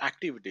procurement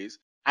activities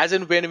as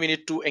and when we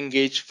need to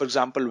engage, for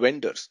example,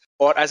 vendors,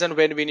 or as and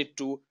when we need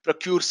to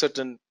procure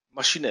certain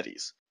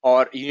machineries,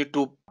 or you need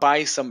to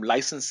buy some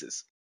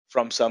licenses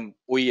from some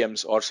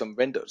OEMs or some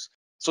vendors.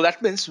 So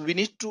that means we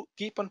need to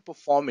keep on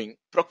performing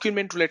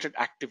procurement related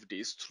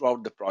activities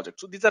throughout the project.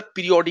 So these are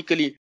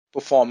periodically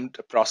performed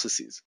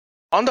processes.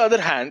 On the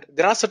other hand,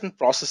 there are certain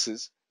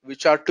processes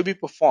which are to be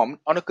performed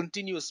on a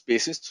continuous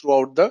basis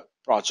throughout the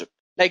project,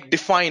 like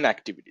define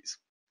activities.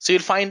 So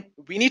you'll find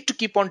we need to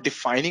keep on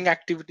defining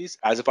activities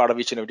as a part of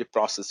each and every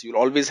process. You'll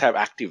always have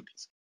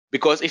activities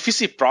because if you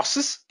see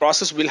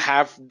process will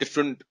have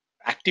different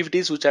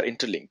activities which are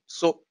interlinked.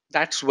 So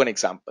that's one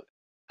example.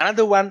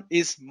 Another one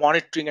is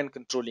monitoring and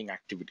controlling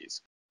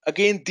activities.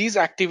 Again, these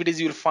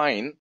activities you'll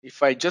find,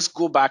 if I just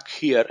go back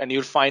here and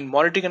you'll find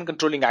monitoring and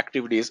controlling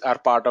activities are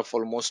part of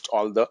almost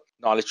all the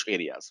knowledge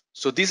areas.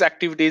 So these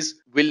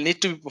activities will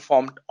need to be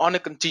performed on a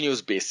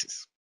continuous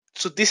basis.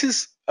 So this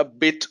is a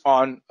bit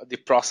on the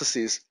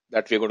processes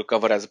that we're going to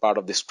cover as a part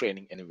of this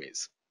training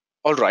anyways.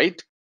 All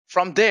right.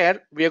 From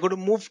there, we are going to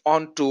move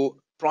on to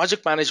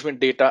project management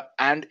data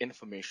and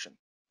information.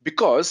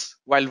 Because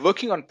while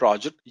working on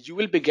project, you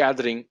will be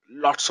gathering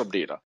lots of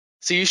data.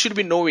 So you should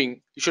be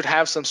knowing, you should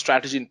have some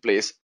strategy in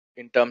place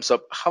in terms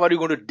of how are you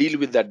going to deal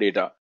with that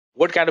data?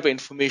 What kind of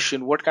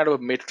information, what kind of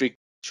a metric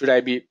should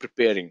I be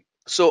preparing?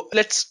 So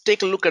let's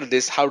take a look at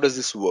this. How does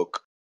this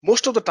work?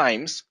 Most of the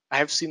times I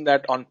have seen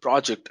that on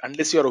project,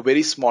 unless you're a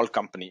very small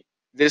company,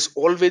 there's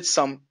always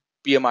some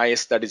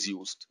PMIS that is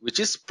used, which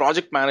is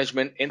project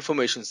management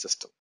information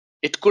system.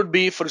 It could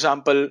be, for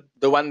example,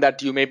 the one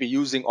that you may be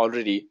using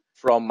already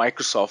from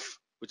Microsoft,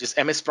 which is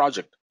MS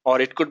Project, or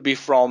it could be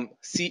from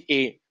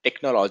CA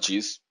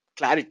Technologies,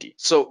 Clarity.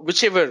 So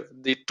whichever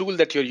the tool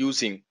that you're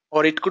using,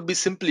 or it could be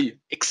simply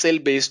Excel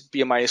based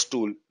PMIS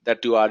tool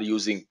that you are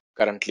using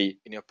currently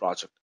in your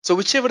project. So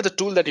whichever the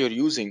tool that you're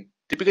using,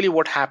 typically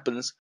what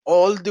happens,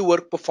 all the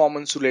work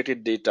performance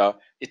related data,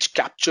 it's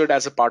captured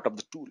as a part of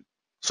the tool.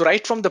 So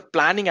right from the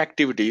planning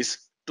activities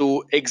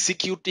to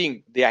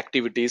executing the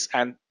activities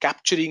and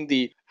capturing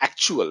the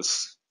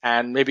actuals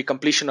and maybe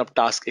completion of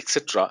tasks,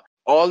 etc.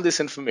 All this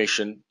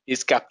information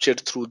is captured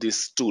through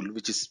this tool,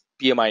 which is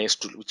PMIS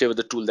tool, whichever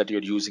the tool that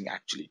you're using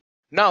actually.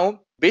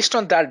 Now, based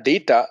on that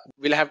data,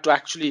 we'll have to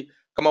actually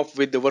come up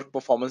with the work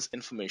performance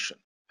information.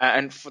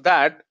 And for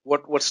that,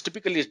 what's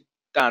typically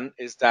done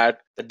is that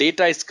the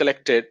data is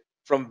collected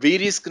from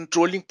various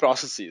controlling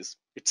processes.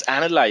 It's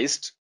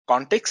analyzed,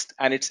 context,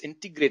 and it's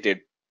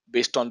integrated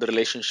based on the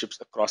relationships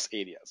across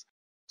areas.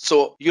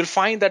 So you'll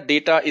find that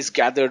data is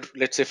gathered,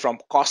 let's say, from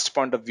cost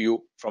point of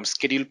view, from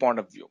schedule point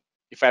of view.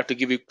 If I have to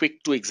give you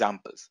quick two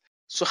examples.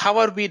 So how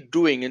are we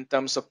doing in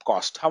terms of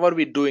cost? How are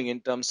we doing in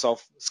terms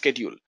of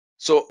schedule?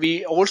 So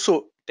we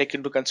also take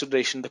into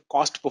consideration the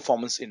cost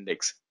performance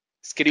index,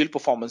 schedule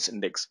performance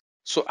index.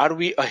 So are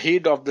we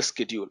ahead of the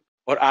schedule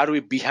or are we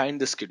behind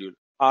the schedule?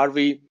 Are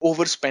we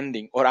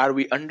overspending or are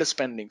we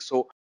underspending?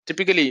 So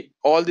typically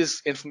all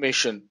this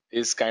information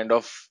is kind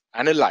of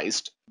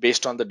analyzed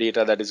based on the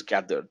data that is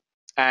gathered.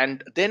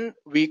 And then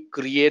we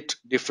create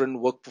different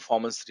work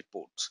performance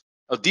reports.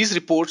 Now, these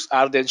reports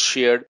are then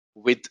shared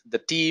with the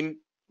team,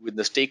 with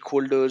the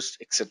stakeholders,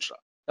 etc.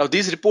 Now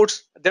these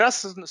reports, there are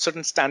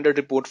certain standard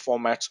report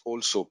formats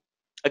also.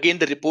 Again,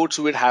 the reports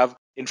would have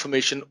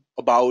information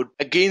about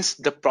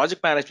against the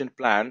project management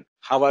plan,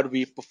 how are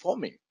we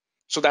performing.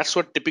 So that's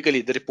what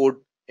typically the report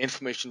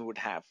information would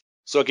have.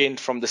 So again,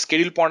 from the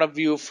schedule point of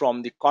view,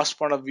 from the cost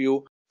point of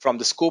view, from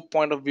the scope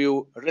point of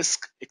view,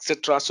 risk,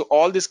 etc. So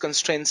all these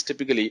constraints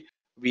typically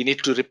we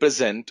need to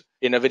represent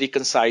in a very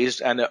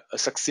concise and a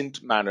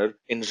succinct manner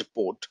in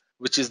report,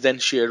 which is then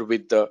shared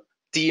with the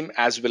team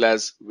as well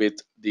as with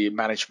the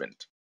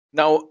management.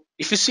 Now,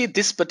 if you see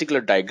this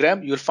particular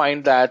diagram, you'll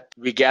find that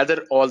we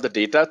gather all the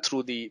data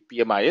through the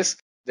PMIS,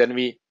 then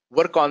we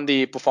work on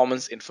the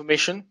performance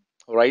information,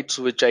 right?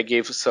 So which I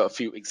gave a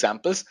few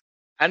examples,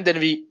 and then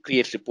we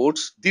create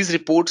reports. These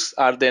reports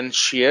are then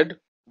shared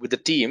with the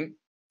team,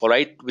 all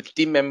right, with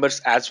team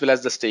members as well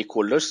as the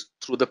stakeholders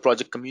through the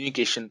project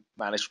communication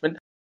management.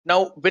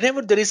 Now,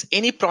 whenever there is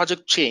any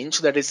project change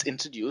that is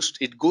introduced,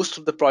 it goes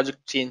through the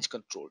project change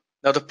control.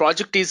 Now, the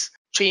project is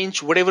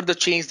change, whatever the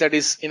change that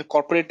is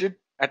incorporated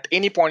at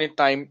any point in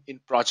time in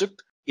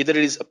project, either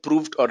it is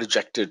approved or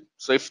rejected.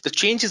 So if the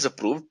change is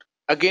approved,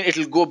 again, it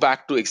will go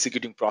back to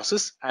executing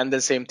process and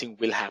the same thing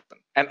will happen.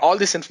 And all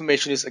this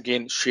information is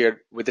again shared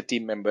with the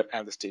team member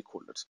and the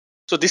stakeholders.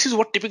 So this is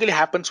what typically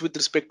happens with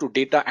respect to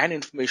data and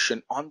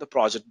information on the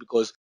project,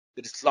 because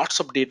there is lots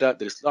of data,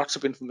 there is lots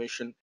of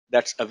information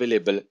that's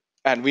available,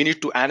 and we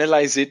need to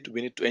analyze it.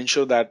 We need to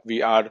ensure that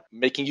we are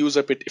making use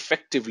of it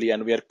effectively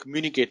and we are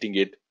communicating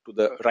it to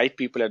the right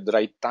people at the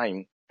right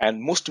time. And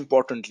most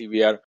importantly,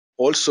 we are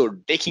also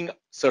taking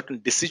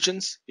certain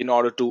decisions in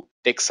order to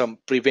take some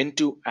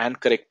preventive and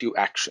corrective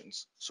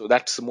actions. So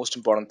that's the most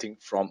important thing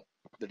from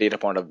the data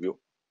point of view.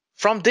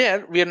 From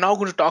there, we are now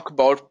going to talk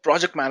about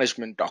project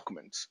management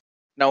documents.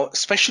 Now,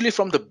 especially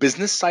from the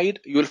business side,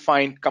 you will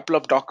find a couple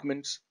of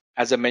documents,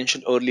 as I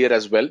mentioned earlier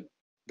as well,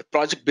 the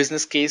project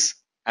business case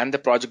and the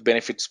project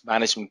benefits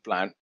management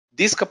plan.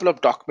 These couple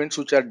of documents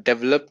which are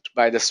developed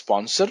by the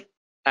sponsor,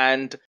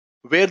 and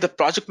where the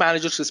project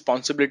manager's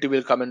responsibility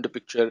will come into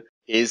picture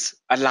is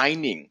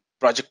aligning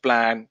project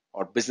plan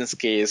or business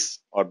case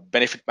or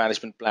benefit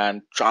management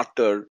plan,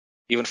 charter,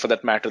 even for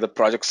that matter, the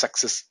project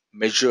success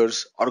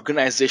measures,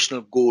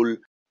 organizational goal,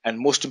 and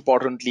most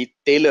importantly,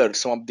 tailor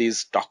some of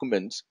these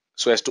documents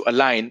so as to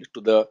align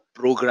to the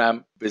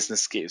program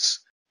business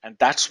case. And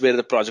that's where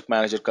the project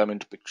manager come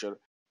into picture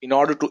in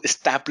order to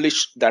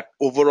establish that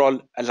overall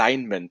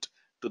alignment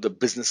to the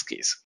business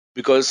case.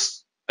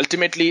 Because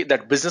ultimately,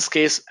 that business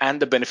case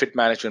and the benefit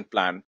management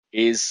plan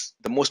is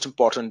the most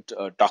important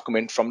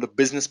document from the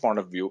business point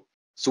of view.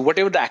 So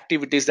whatever the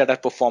activities that are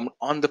performed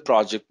on the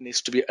project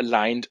needs to be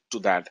aligned to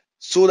that,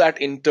 so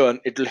that in turn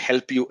it will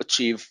help you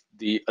achieve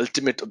the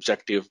ultimate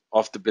objective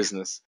of the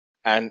business.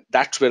 And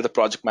that's where the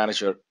project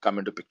manager come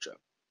into picture.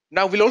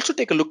 Now we'll also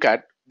take a look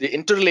at the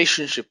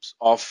interrelationships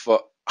of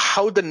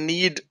how the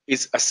need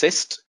is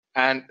assessed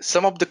and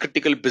some of the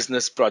critical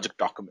business project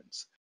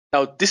documents.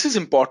 Now, this is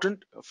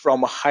important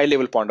from a high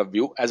level point of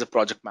view as a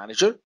project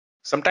manager.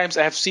 Sometimes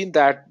I have seen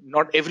that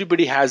not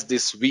everybody has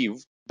this view,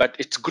 but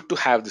it's good to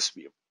have this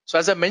view. So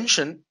as I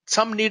mentioned,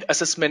 some need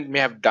assessment may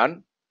have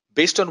done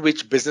based on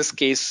which business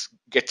case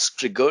gets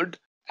triggered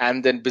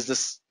and then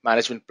business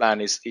management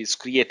plan is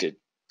created.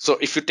 So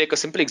if you take a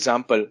simple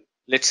example,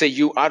 let's say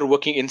you are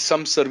working in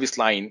some service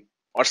line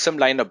or some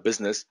line of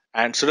business,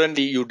 and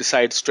suddenly you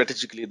decide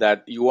strategically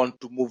that you want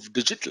to move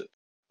digital.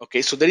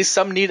 Okay, so there is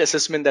some need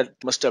assessment that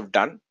must have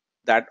done,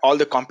 that all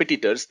the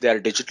competitors, they are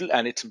digital,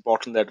 and it's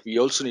important that we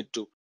also need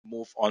to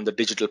move on the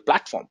digital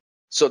platform.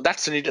 So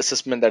that's the need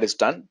assessment that is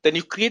done. Then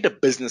you create a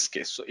business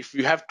case. So if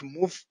you have to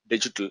move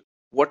digital,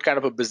 what kind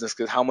of a business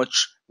case, how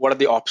much, what are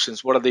the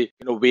options, what are the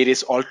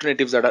various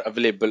alternatives that are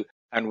available,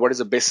 and what is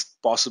the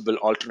best possible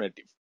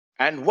alternative,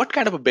 and what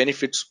kind of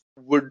benefits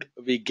would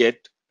we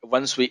get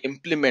once we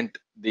implement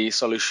the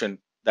solution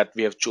that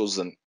we have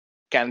chosen,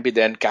 can be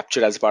then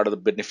captured as part of the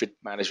benefit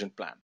management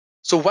plan.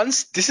 So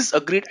once this is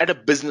agreed at a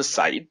business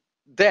side,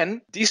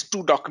 then these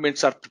two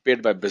documents are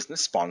prepared by business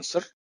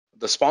sponsor.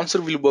 The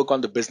sponsor will work on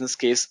the business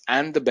case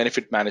and the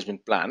benefit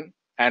management plan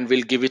and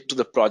will give it to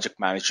the project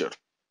manager.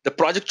 The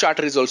project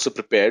charter is also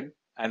prepared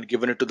and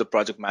given it to the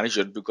project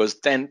manager, because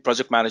then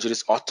project manager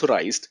is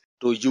authorized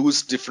to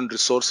use different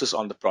resources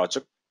on the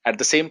project. At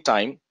the same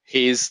time,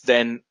 he is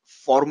then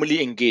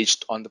formally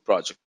engaged on the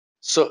project.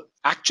 So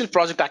actual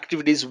project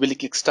activities will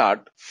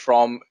kickstart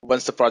from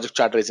once the project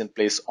charter is in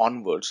place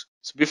onwards.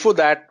 So before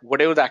that,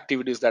 whatever the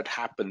activities that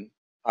happen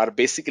are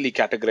basically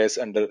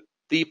categorized under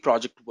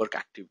pre-project work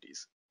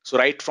activities. So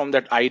right from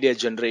that idea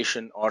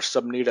generation or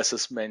sub-need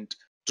assessment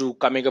to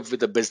coming up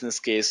with a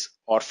business case,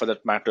 or for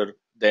that matter,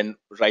 then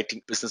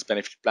writing business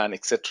benefit plan,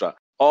 etc.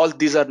 All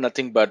these are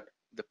nothing but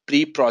the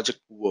pre-project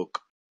work.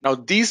 Now,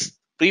 these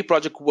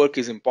pre-project work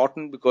is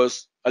important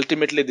because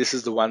ultimately this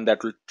is the one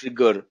that will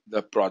trigger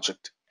the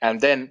project. And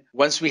then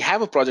once we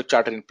have a project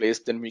charter in place,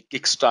 then we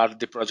kickstart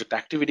the project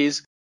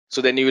activities.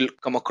 So then you will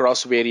come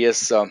across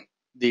various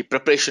the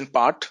preparation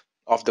part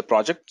of the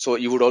project. So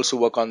you would also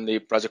work on the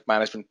project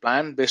management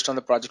plan based on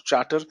the project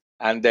charter,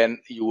 and then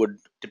you would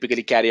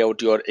typically carry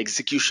out your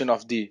execution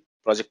of the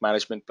project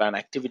management plan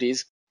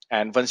activities.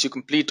 And once you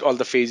complete all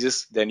the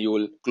phases, then you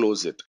will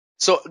close it.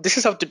 So this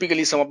is how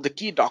typically some of the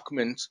key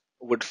documents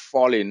would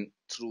fall in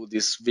through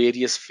these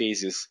various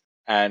phases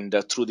and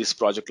through this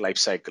project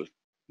lifecycle.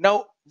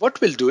 Now,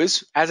 what we'll do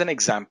is, as an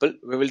example,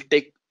 we will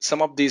take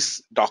some of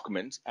these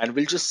documents and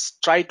we'll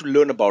just try to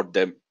learn about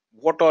them,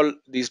 what all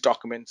these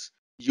documents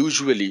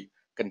usually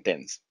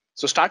contains.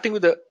 So starting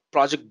with the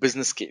project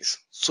business case.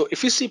 So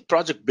if you see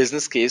project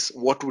business case,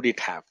 what would it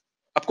have?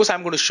 Of course,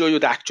 I'm going to show you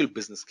the actual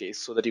business case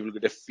so that you will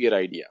get a fair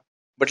idea.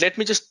 But let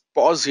me just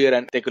pause here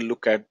and take a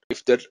look at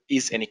if there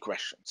is any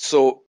question.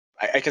 So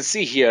I can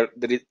see here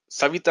that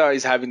Savita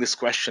is having this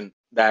question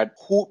that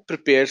who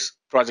prepares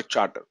project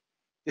charter?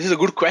 This is a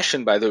good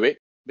question, by the way,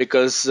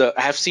 because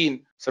I have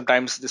seen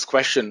sometimes this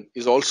question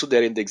is also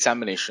there in the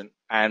examination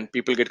and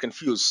people get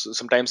confused. So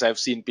sometimes I've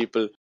seen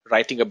people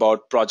writing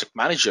about project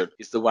manager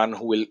is the one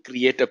who will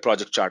create a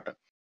project charter.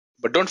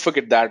 But don't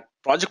forget that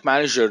project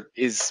manager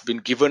is been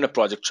given a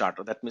project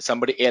charter. That means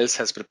somebody else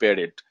has prepared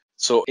it.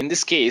 So in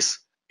this case,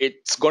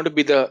 it's going to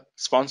be the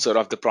sponsor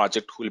of the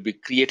project who will be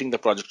creating the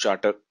project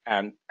charter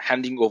and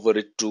handing over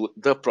it to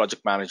the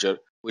project manager,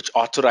 which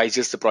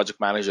authorizes the project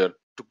manager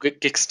to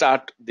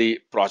kickstart the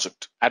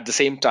project. At the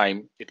same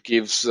time, it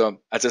gives,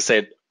 as I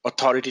said,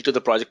 authority to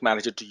the project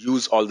manager to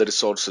use all the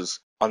resources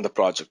on the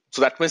project.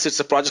 So that means it's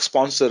a project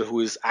sponsor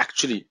who is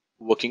actually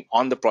working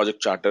on the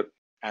project charter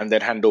and then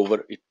hand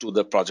over it to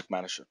the project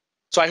manager.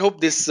 So I hope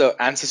this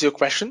answers your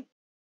question.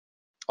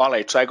 All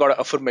right, so I got an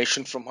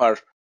affirmation from her.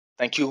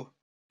 Thank you.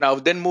 Now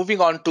then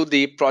moving on to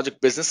the project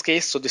business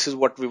case. So this is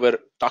what we were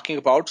talking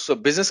about. So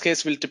business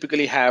case will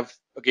typically have,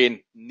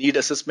 again, need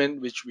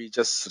assessment, which we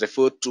just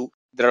referred to.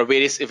 There are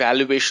various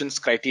evaluations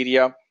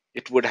criteria.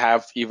 It would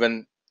have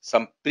even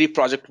some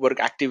pre-project work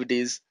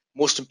activities.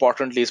 Most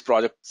importantly is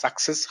project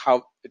success,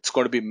 how it's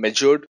going to be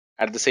measured.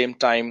 At the same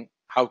time,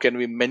 how can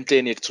we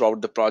maintain it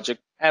throughout the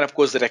project? And of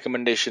course, the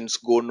recommendations,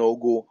 go, no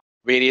go,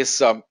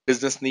 various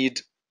business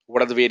need,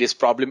 what are the various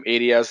problem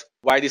areas,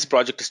 why this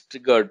project is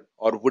triggered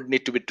or would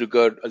need to be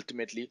triggered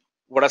ultimately,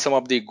 what are some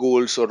of the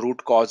goals or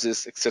root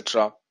causes,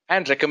 etc.,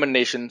 and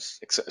recommendations,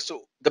 etc.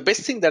 So the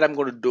best thing that I'm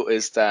going to do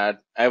is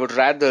that I would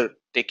rather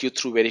take you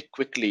through very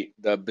quickly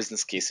the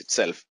business case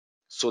itself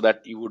so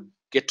that you would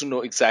get to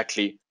know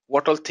exactly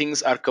what all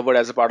things are covered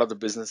as a part of the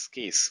business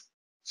case.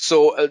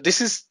 So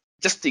this is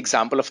just the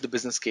example of the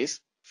business case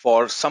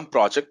for some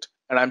project,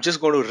 and I'm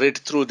just going to read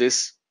through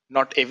this.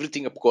 Not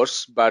everything, of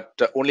course, but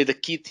only the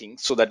key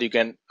things so that you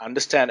can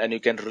understand and you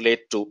can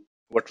relate to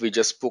what we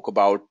just spoke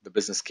about, the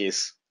business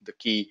case, the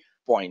key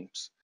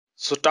points.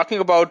 So talking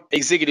about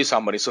executive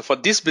summary. So for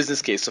this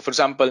business case, so for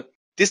example,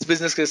 this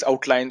business case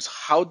outlines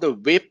how the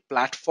web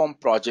platform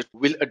project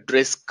will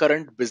address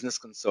current business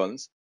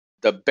concerns,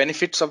 the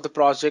benefits of the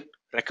project,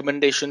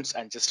 recommendations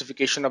and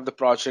justification of the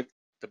project.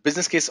 The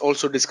business case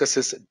also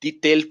discusses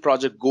detailed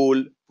project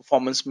goal,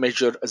 performance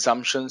measure,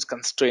 assumptions,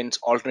 constraints,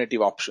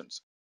 alternative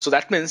options. So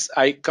that means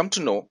I come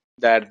to know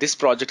that this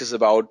project is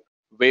about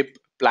web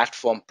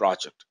platform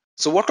project.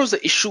 So what was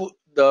the issue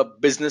the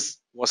business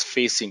was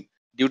facing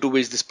due to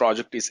which this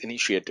project is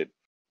initiated?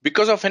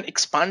 Because of an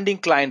expanding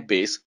client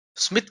base,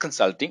 Smith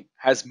Consulting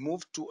has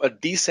moved to a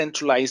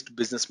decentralized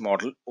business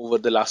model over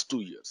the last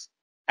 2 years.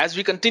 As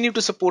we continue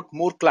to support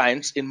more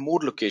clients in more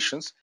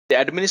locations, the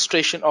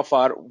administration of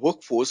our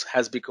workforce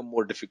has become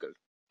more difficult.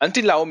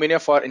 Until now, many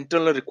of our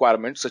internal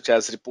requirements, such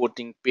as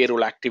reporting,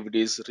 payroll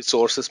activities,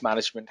 resources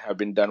management, have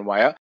been done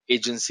via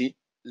agency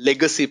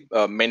legacy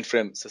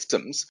mainframe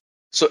systems.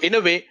 So in a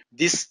way,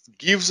 this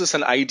gives us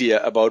an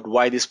idea about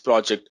why this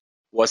project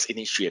was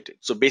initiated.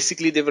 So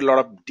basically, there were a lot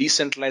of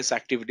decentralized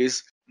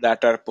activities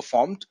that are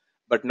performed,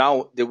 but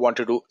now they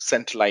wanted to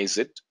centralize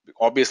it.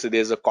 Obviously,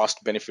 there's a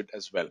cost benefit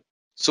as well.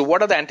 So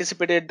what are the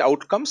anticipated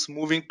outcomes?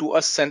 Moving to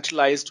a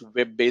centralized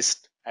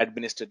web-based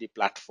administrative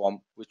platform,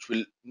 which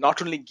will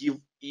not only give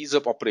ease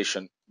of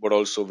operation, but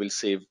also will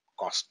save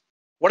cost.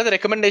 What are the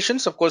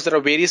recommendations? Of course, there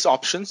are various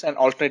options and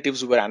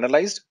alternatives were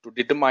analyzed to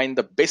determine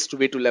the best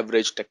way to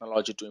leverage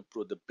technology to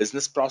improve the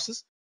business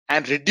process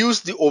and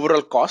reduce the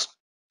overall cost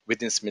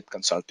within Smith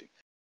Consulting.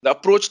 The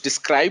approach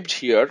described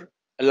here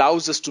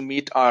allows us to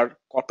meet our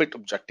corporate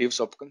objectives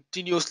of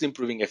continuously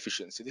improving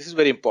efficiency. This is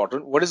very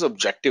important. What is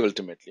objective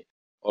ultimately?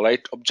 All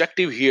right,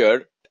 objective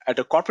here at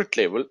a corporate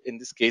level, in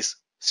this case,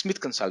 Smith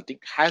Consulting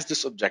has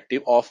this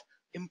objective of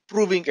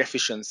improving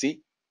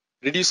efficiency,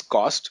 reduce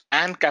cost,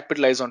 and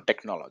capitalize on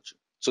technology.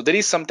 So there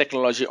is some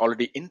technology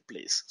already in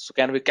place. So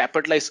can we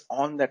capitalize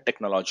on that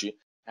technology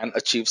and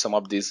achieve some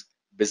of these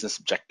business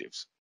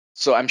objectives?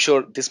 So I'm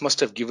sure this must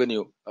have given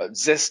you a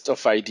zest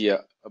of idea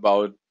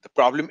about the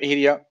problem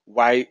area,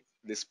 why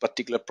this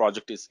particular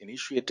project is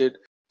initiated,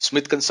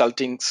 Smith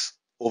Consulting's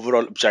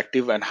overall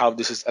objective and how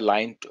this is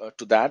aligned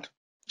to that.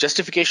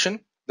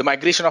 Justification: the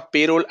migration of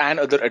payroll and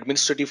other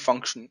administrative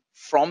function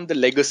from the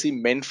legacy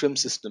mainframe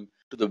system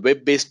to the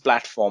web-based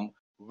platform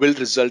will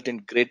result in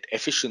great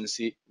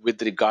efficiency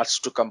with regards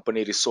to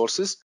company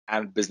resources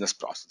and business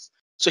process.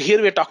 So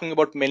here we are talking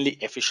about mainly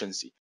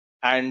efficiency.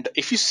 And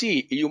if you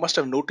see, you must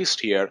have noticed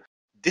here,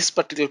 this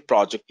particular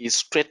project is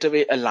straight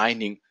away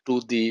aligning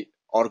to the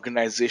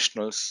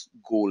organizational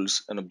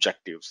goals and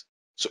objectives.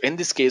 So in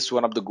this case,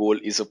 one of the goal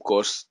is of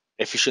course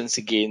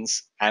efficiency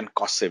gains and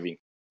cost saving.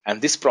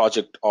 And this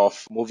project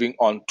of moving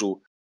on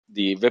to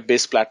the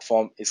web-based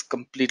platform is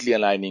completely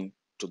aligning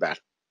to that.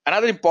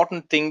 Another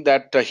important thing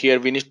that here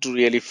we need to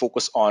really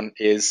focus on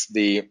is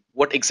the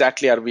what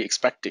exactly are we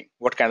expecting?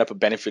 What kind of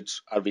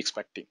benefits are we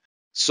expecting?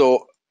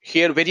 So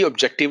here very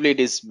objectively it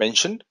is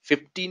mentioned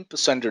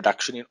 15%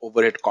 reduction in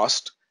overhead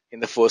cost in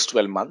the first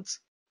 12 months,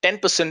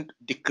 10%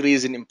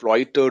 decrease in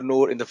employee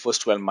turnover in the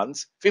first 12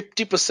 months,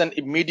 50%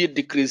 immediate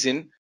decrease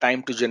in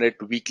time to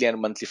generate weekly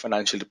and monthly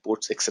financial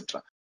reports,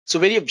 etc. So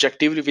very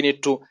objectively we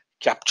need to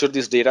capture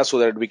this data so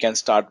that we can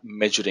start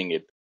measuring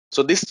it.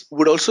 So this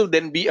would also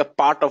then be a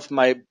part of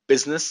my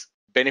business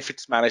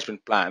benefits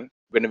management plan.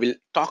 When we'll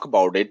talk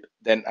about it,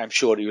 then I'm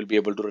sure you will be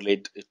able to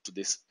relate it to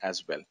this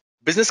as well.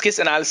 Business case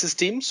analysis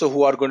team, so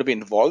who are going to be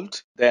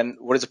involved? Then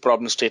what is the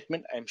problem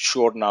statement? I'm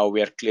sure now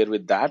we are clear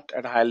with that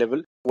at a high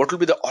level. What will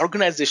be the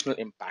organizational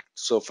impact?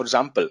 So for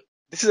example,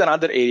 this is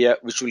another area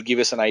which will give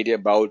us an idea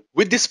about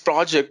with this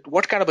project,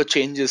 what kind of a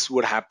changes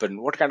would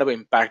happen, what kind of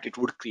impact it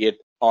would create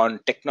on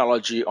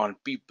technology, on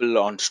people,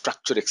 on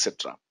structure,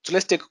 etc. So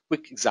let's take a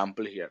quick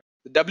example here.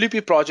 The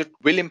WP project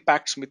will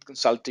impact Smith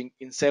Consulting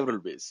in several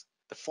ways.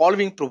 The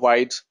following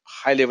provides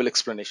high-level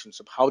explanations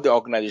of how the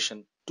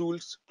organization,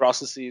 tools,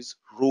 processes,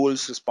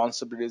 roles,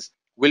 responsibilities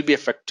will be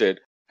affected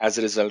as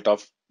a result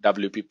of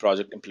WP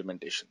project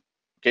implementation.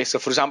 Okay, so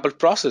for example,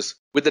 process.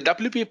 With the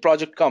WP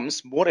project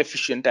comes more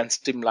efficient and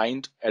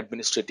streamlined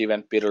administrative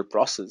and payroll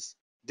process.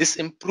 This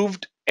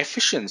improved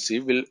efficiency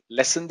will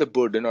lessen the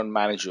burden on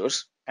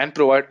managers and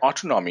provide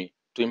autonomy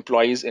to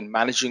employees in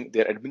managing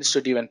their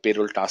administrative and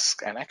payroll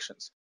tasks and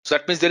actions. So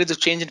that means there is a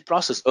change in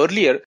process.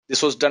 Earlier,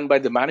 this was done by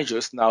the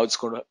managers. Now it's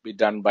going to be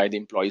done by the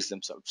employees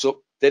themselves.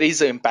 So there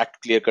is an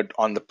impact clear cut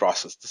on the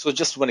process. This was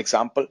just one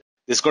example.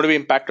 There's going to be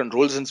impact on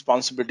roles and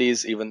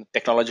responsibilities, even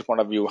technology point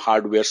of view,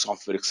 hardware,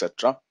 software,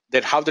 etc.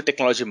 Then how the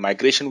technology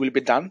migration will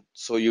be done.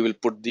 So you will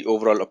put the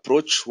overall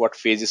approach, what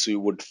phases you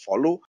would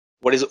follow.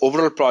 What is the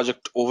overall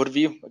project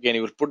overview? Again,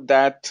 you will put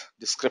that,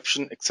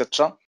 description,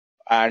 etc.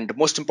 And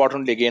most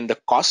importantly, again, the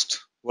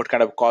cost, what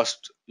kind of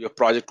cost your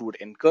project would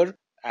incur.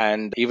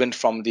 And even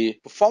from the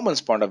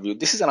performance point of view,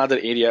 this is another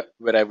area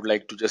where I would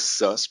like to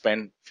just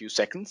spend a few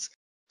seconds.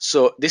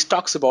 So this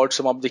talks about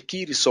some of the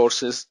key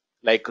resources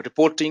like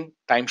reporting,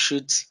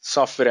 timesheets,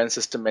 software and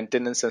system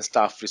maintenance, and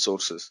staff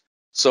resources.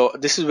 So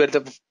this is where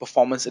the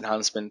performance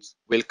enhancements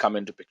will come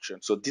into picture.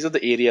 So these are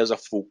the areas of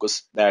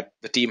focus that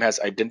the team has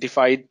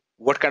identified.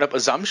 What kind of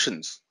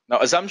assumptions? Now,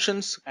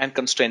 assumptions and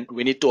constraint,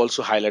 we need to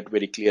also highlight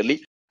very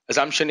clearly.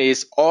 Assumption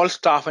is all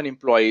staff and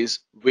employees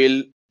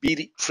will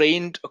be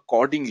trained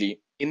accordingly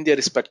in their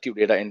respective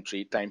data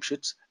entry,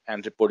 timesheets,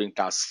 and reporting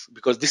tasks,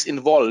 because this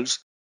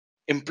involves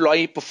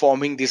employee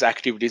performing these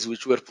activities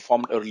which were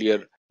performed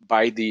earlier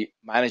by the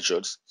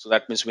managers. So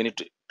that means we need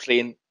to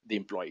train the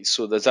employees.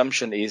 So the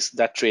assumption is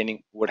that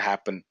training would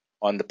happen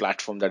on the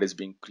platform that is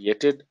being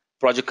created.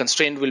 Project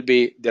constraint will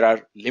be there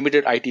are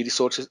limited IT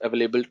resources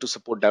available to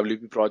support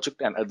WP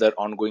project and other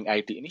ongoing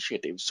IT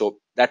initiatives. So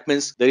that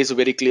means there is a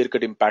very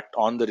clear-cut impact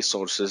on the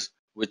resources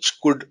which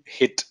could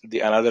hit the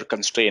another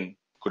constraint.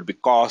 Could be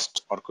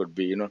cost or could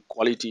be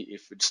quality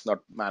if it's not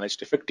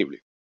managed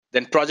effectively.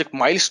 Then project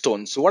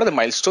milestones. So what are the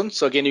milestones?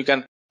 So again, you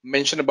can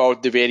mention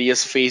about the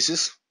various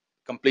phases,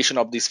 completion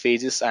of these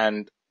phases,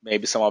 and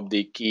maybe some of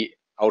the key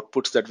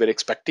outputs that we're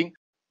expecting.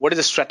 What is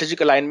the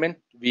strategic alignment?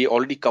 We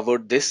already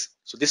covered this.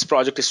 So this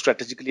project is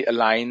strategically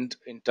aligned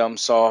in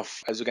terms of,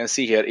 as you can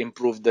see here,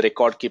 improve the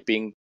record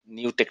keeping,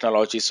 new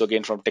technology. So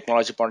again, from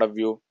technology point of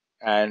view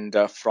and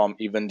from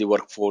even the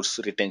workforce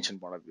retention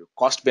point of view.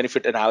 Cost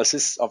benefit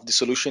analysis of the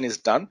solution is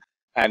done,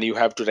 and you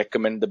have to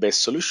recommend the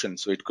best solution.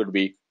 So it could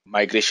be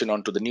migration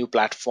onto the new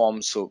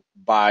platform, so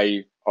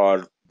buy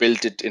or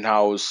build it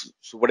in-house,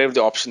 so whatever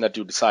the option that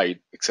you decide,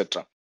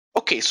 etc.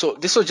 Okay, so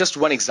this was just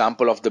one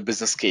example of the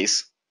business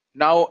case.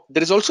 Now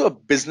there is also a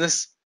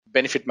business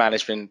benefit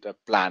management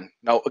plan.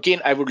 Now again,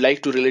 I would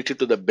like to relate it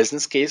to the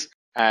business case,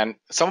 and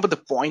some of the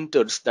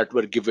pointers that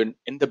were given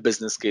in the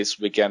business case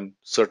we can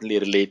certainly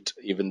relate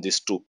even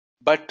this to.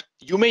 But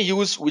you may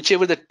use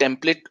whichever the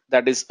template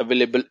that is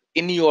available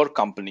in your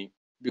company,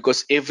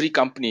 because every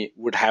company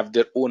would have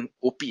their own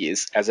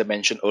OPAs, as I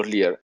mentioned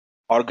earlier,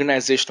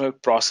 organizational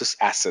process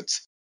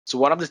assets. So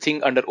one of the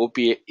things under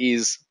OPA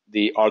is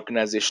the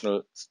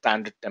organizational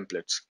standard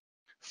templates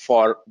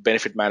for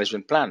benefit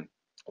management plan.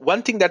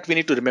 One thing that we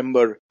need to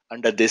remember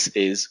under this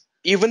is,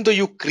 even though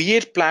you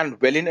create plan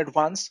well in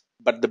advance,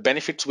 but the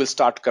benefits will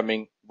start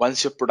coming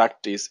once your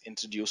product is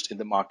introduced in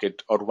the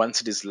market or once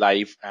it is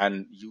live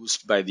and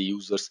used by the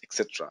users,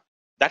 etc.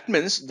 That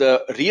means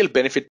the real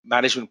benefit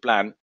management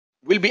plan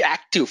will be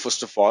active.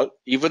 First of all,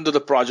 even though the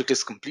project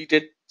is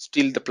completed,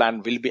 still the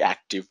plan will be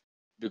active,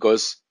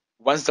 because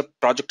once the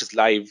project is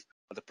live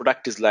or the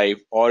product is live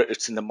or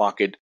it's in the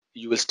market,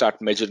 you will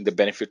start measuring the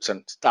benefits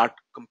and start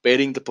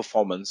comparing the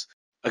performance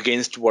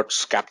against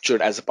what's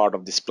captured as a part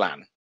of this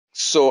plan.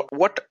 So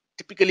what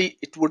typically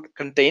it would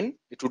contain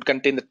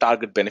the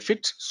target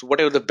benefits. So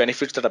whatever the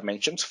benefits that I've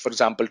mentioned, so for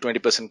example,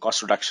 20%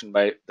 cost reduction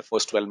by the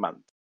first 12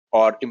 months,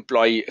 or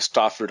employee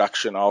staff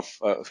reduction of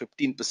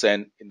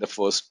 15% in the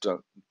first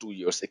 2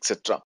 years,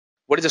 etc.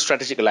 What is the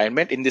strategic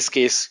alignment? In this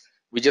case,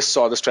 we just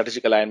saw the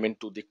strategic alignment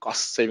to the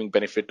cost saving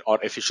benefit or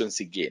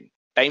efficiency gain.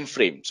 Time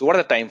frame. So what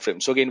are the time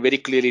frames? So again, very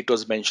clearly it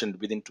was mentioned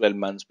within 12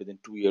 months, within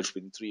 2 years,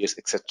 within 3 years,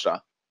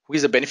 etc. Who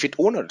is the benefit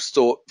owner?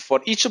 So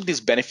for each of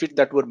these benefits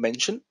that were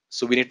mentioned,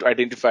 so we need to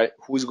identify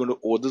who is going to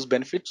owe those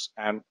benefits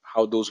and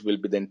how those will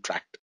be then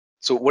tracked.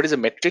 So what is a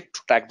metric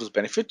to track those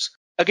benefits?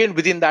 Again,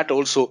 within that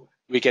also,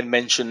 we can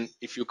mention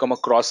if you come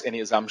across any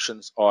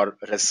assumptions or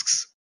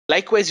risks.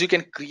 Likewise, you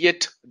can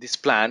create this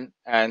plan,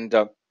 and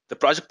the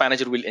project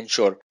manager will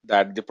ensure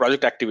that the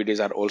project activities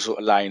are also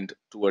aligned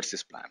towards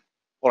this plan.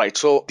 All right,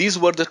 so these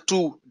were the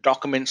two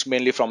documents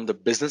mainly from the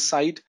business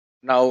side.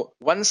 Now,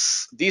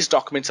 once these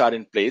documents are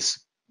in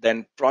place,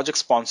 then project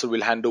sponsor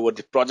will hand over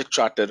the project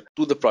charter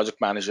to the project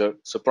manager.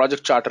 So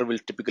project charter will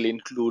typically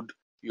include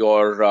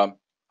your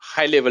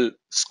high level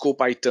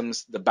scope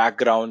items, the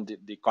background,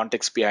 the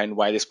context behind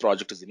why this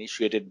project is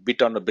initiated,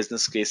 bit on the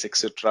business case,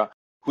 etc.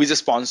 Who is the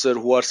sponsor?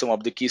 Who are some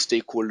of the key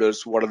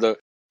stakeholders? What are the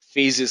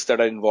phases that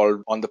are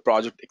involved on the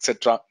project,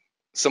 etc.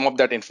 Some of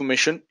that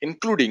information,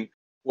 including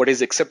what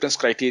is acceptance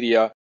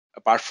criteria.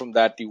 Apart from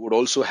that, you would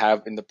also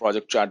have in the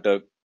project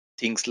charter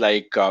things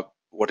like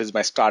what is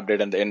my start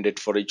date and the end date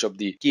for each of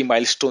the key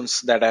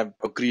milestones that I've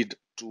agreed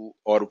to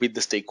or with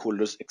the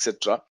stakeholders,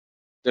 etc.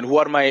 Then who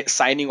are my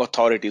signing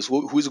authorities?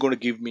 Who is going to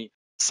give me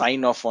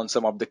sign off on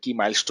some of the key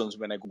milestones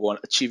when I go on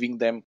achieving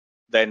them?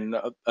 Then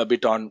a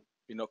bit on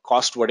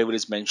cost, whatever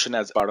is mentioned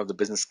as part of the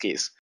business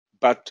case.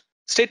 But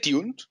stay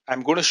tuned.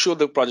 I'm going to show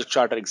the project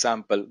charter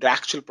example, the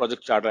actual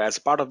project charter as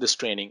part of this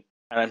training,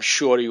 and I'm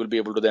sure you will be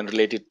able to then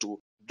relate it to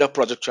the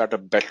project charter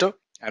better.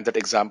 And that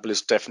example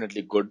is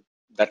definitely good.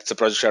 That's the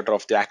project charter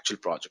of the actual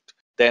project.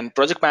 Then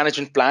project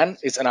management plan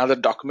is another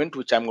document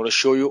which I'm going to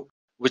show you,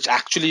 which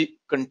actually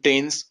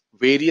contains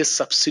various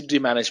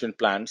subsidiary management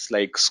plans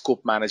like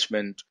scope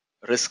management,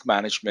 risk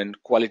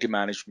management, quality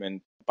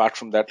management. Apart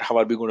from that, how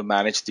are we going to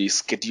manage the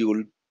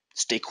schedule,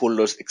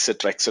 stakeholders,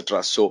 etc.,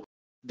 etc. So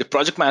the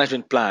project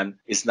management plan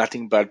is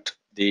nothing but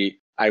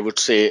I would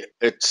say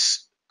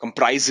it's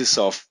comprises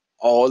of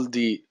all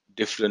the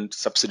different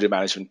subsidiary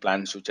management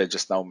plans which I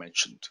just now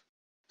mentioned.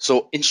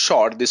 So in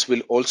short, this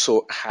will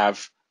also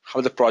have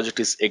how the project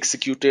is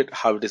executed,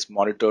 how it is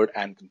monitored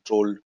and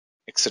controlled,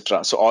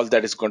 etc. So all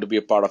that is going to be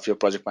a part of your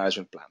project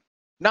management plan.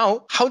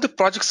 Now, how the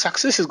project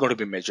success is going to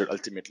be measured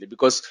ultimately,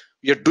 because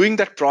you're doing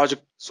that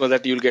project so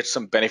that you'll get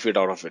some benefit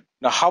out of it.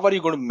 Now, how are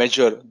you going to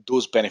measure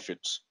those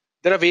benefits?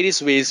 There are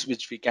various ways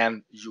which we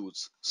can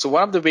use. So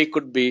one of the way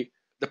could be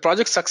the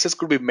project success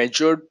could be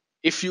measured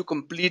if you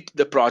complete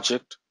the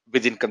project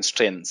within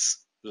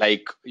constraints,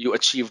 like you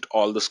achieved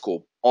all the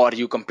scope, or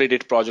you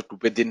completed project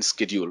within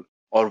schedule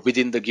or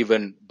within the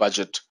given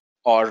budget,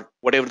 or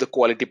whatever the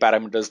quality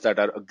parameters that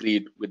are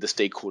agreed with the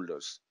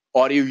stakeholders,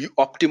 or you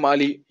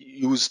optimally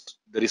used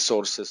the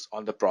resources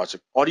on the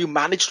project, or you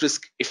managed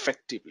risk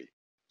effectively.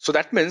 So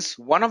that means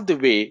one of the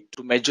way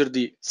to measure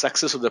the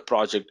success of the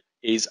project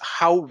is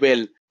how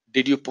well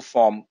did you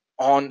perform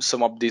on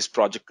some of these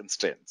project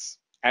constraints.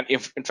 And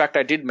if, in fact,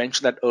 I did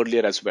mention that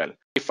earlier as well.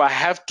 If I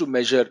have to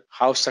measure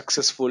how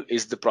successful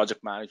is the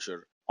project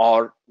manager,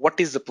 or what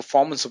is the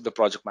performance of the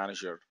project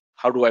manager,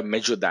 how do I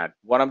measure that?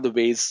 One of the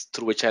ways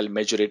through which I'll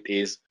measure it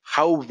is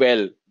how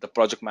well the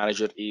project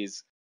manager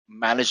is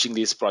managing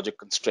these project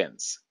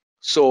constraints.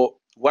 So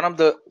one of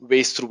the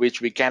ways through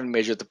which we can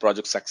measure the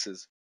project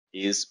success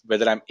is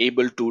whether I'm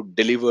able to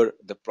deliver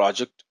the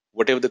project,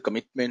 whatever the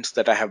commitments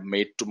that I have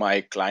made to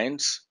my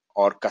clients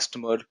or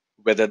customer,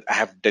 whether I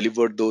have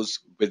delivered those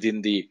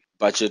within the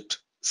budget,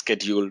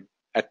 schedule,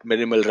 at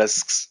minimal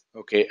risks,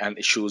 okay, and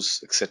issues,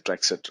 etc.,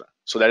 etc.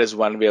 So that is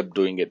one way of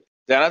doing it.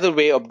 The another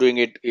way of doing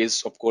it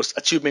is, of course,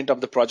 achievement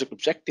of the project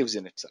objectives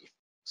in itself.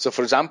 So,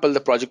 for example,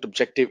 the project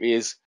objective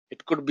is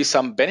it could be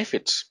some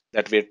benefits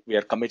that we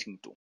are committing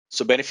to.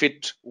 So,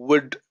 benefit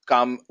would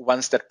come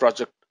once that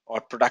project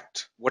or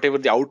product, whatever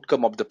the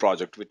outcome of the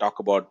project, we talk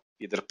about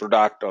either a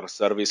product or a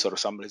service or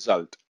some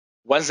result.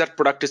 Once that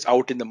product is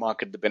out in the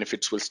market, the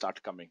benefits will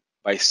start coming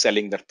by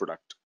selling that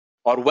product.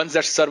 Or once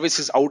that service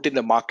is out in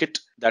the market,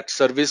 that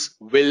service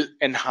will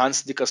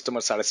enhance the customer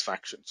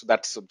satisfaction. So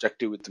that's the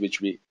objective with which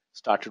we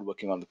started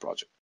working on the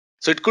project.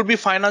 So it could be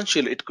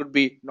financial, it could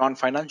be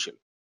non-financial.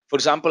 For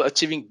example,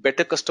 achieving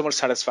better customer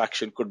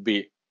satisfaction could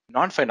be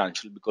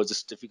non-financial because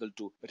it's difficult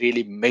to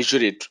really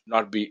measure it,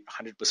 not be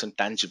 100%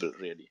 tangible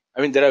really.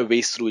 I mean, there are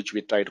ways through which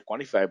we try to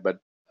quantify, but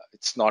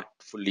it's not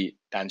fully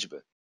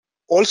tangible.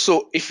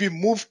 Also, if we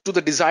move to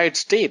the desired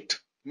state,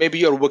 maybe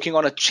you're working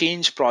on a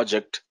change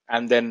project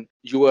and then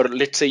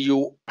let's say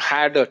you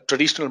had a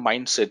traditional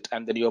mindset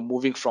and then you're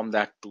moving from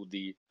that to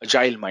the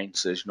agile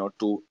mindset,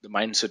 to the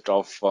mindset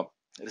of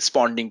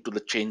responding to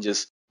the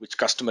changes which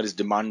customer is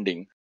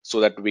demanding so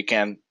that we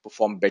can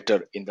perform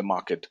better in the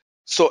market.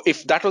 So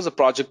if that was a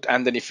project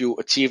and then if you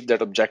achieve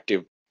that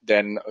objective,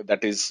 then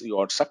that is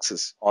your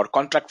success. Or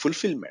contract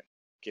fulfillment.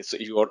 Okay, so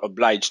you are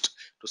obliged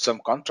to some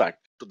contract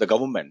to the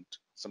government.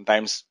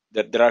 Sometimes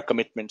there are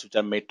commitments which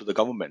are made to the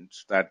government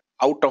that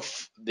out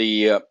of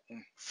the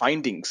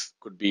findings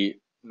could be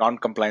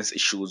non-compliance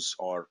issues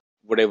or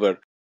whatever,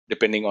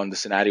 depending on the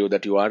scenario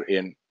that you are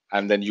in,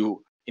 and then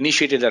you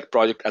initiated that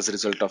project as a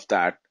result of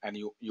that, and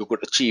you could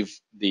achieve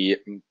the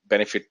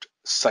benefit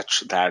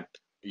such that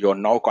you're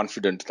now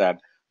confident that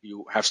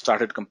you have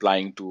started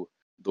complying to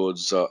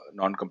those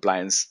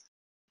non-compliance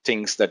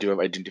things that you have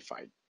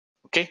identified.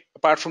 Okay,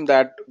 apart from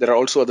that, there are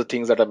also other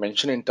things that are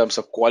mentioned in terms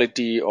of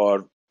quality,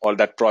 or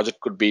that project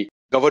could be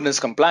governance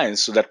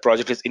compliance. So that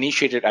project is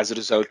initiated as a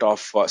result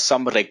of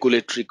some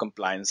regulatory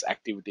compliance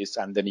activities,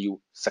 and then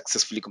you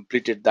successfully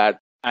completed that,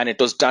 and it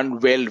was done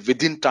well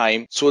within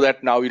time, so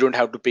that now you don't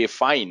have to pay a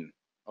fine.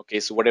 Okay,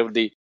 so whatever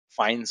the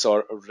fines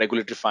or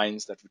regulatory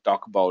fines that we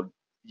talk about,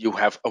 you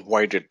have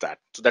avoided that.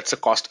 So that's a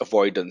cost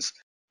avoidance,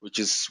 which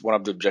is one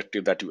of the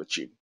objectives that you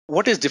achieve.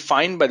 What is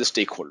defined by the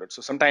stakeholders?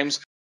 So sometimes,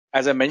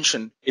 as I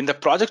mentioned, in the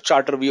project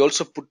charter, we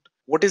also put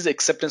what is the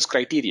acceptance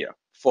criteria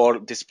for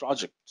this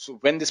project. So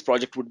when this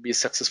project would be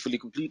successfully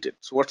completed.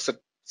 So what's the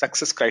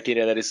success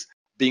criteria that is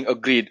being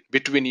agreed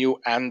between you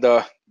and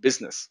the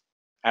business,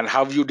 and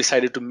how you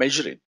decided to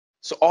measure it.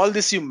 So all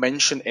this you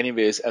mention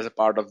anyways as a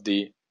part of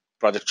the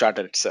project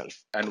charter itself,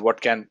 and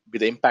what can be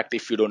the impact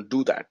if you don't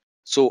do that.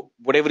 So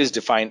whatever is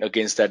defined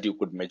against that, you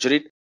could measure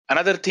it.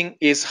 Another thing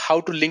is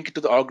how to link it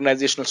to the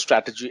organizational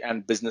strategy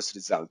and business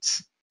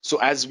results. So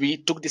as we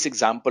took this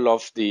example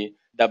of the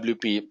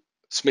WP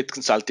Smith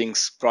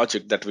Consulting's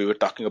project that we were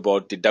talking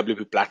about, the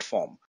WP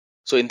platform.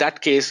 So in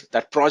that case,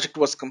 that project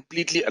was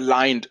completely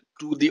aligned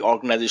to the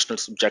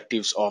organizational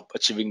objectives of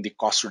achieving the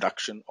cost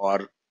reduction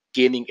or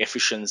gaining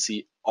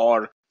efficiency,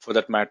 or for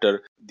that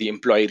matter, the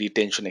employee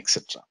retention,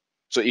 etc.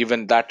 So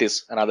even that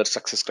is another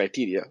success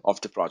criteria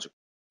of the project.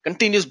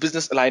 Continuous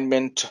business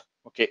alignment,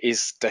 okay,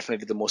 is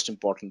definitely the most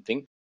important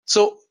thing.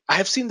 So I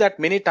have seen that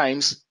many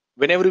times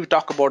whenever we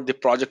talk about the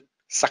project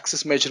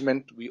success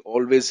measurement, we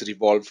always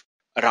revolve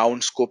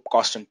around scope,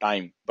 cost, and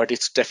time, but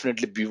it's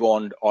definitely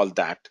beyond all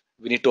that.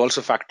 We need to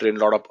also factor in a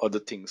lot of other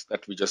things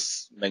that we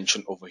just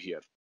mentioned over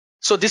here.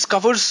 So this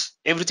covers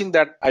everything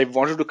that I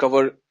wanted to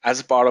cover as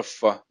a part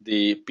of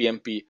the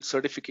PMP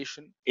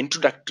certification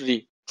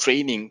introductory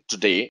training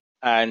today.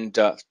 And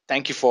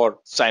thank you for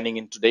signing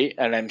in today.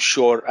 And I'm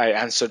sure I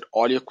answered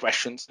all your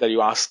questions that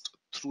you asked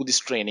through this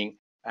training.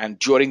 And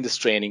during this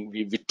training,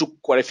 we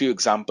took quite a few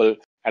examples.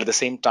 At the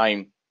same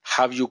time,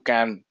 how you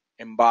can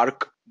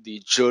embark the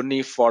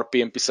journey for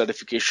PMP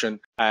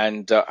certification,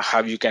 and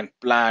how you can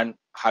plan,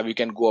 how you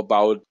can go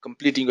about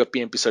completing your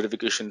PMP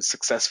certification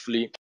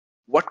successfully,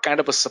 what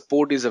kind of a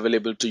support is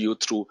available to you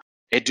through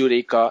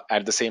Edureka.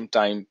 At the same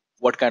time,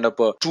 what kind of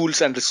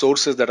tools and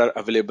resources that are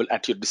available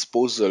at your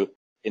disposal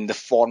in the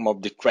form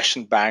of the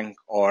question bank,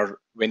 or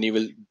when you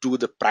will do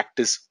the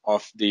practice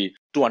of the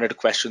 200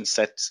 question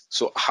sets.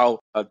 So how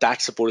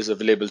that support is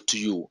available to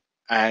you,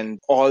 and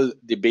all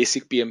the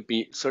basic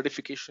PMP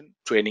certification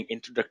training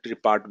introductory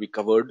part we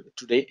covered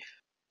today.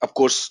 Of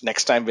course,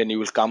 next time when you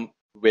will come,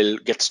 we'll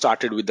get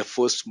started with the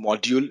first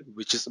module,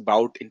 which is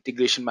about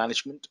integration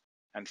management.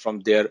 And from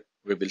there,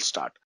 we will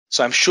start.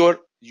 So I'm sure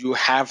you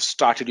have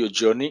started your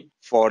journey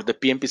for the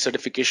PMP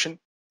certification,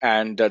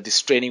 and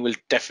this training will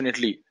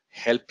definitely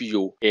help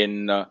you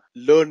in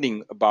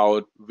learning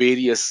about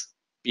various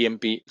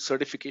PMP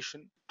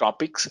certification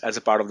topics as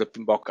a part of the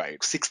PMBOK guide,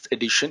 6th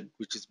edition,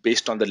 which is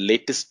based on the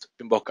latest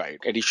PMBOK guide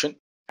edition.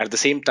 At the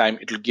same time,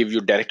 it will give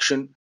you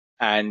direction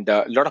and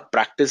a lot of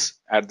practice,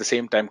 at the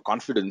same time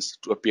confidence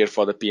to appear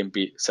for the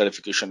PMP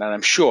certification. And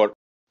I'm sure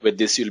with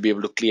this, you'll be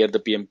able to clear the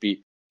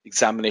PMP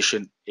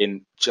examination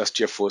in just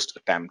your first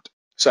attempt.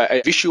 So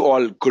I wish you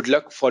all good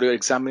luck for your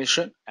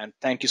examination, and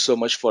thank you so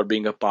much for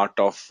being a part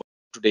of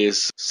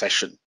today's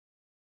session.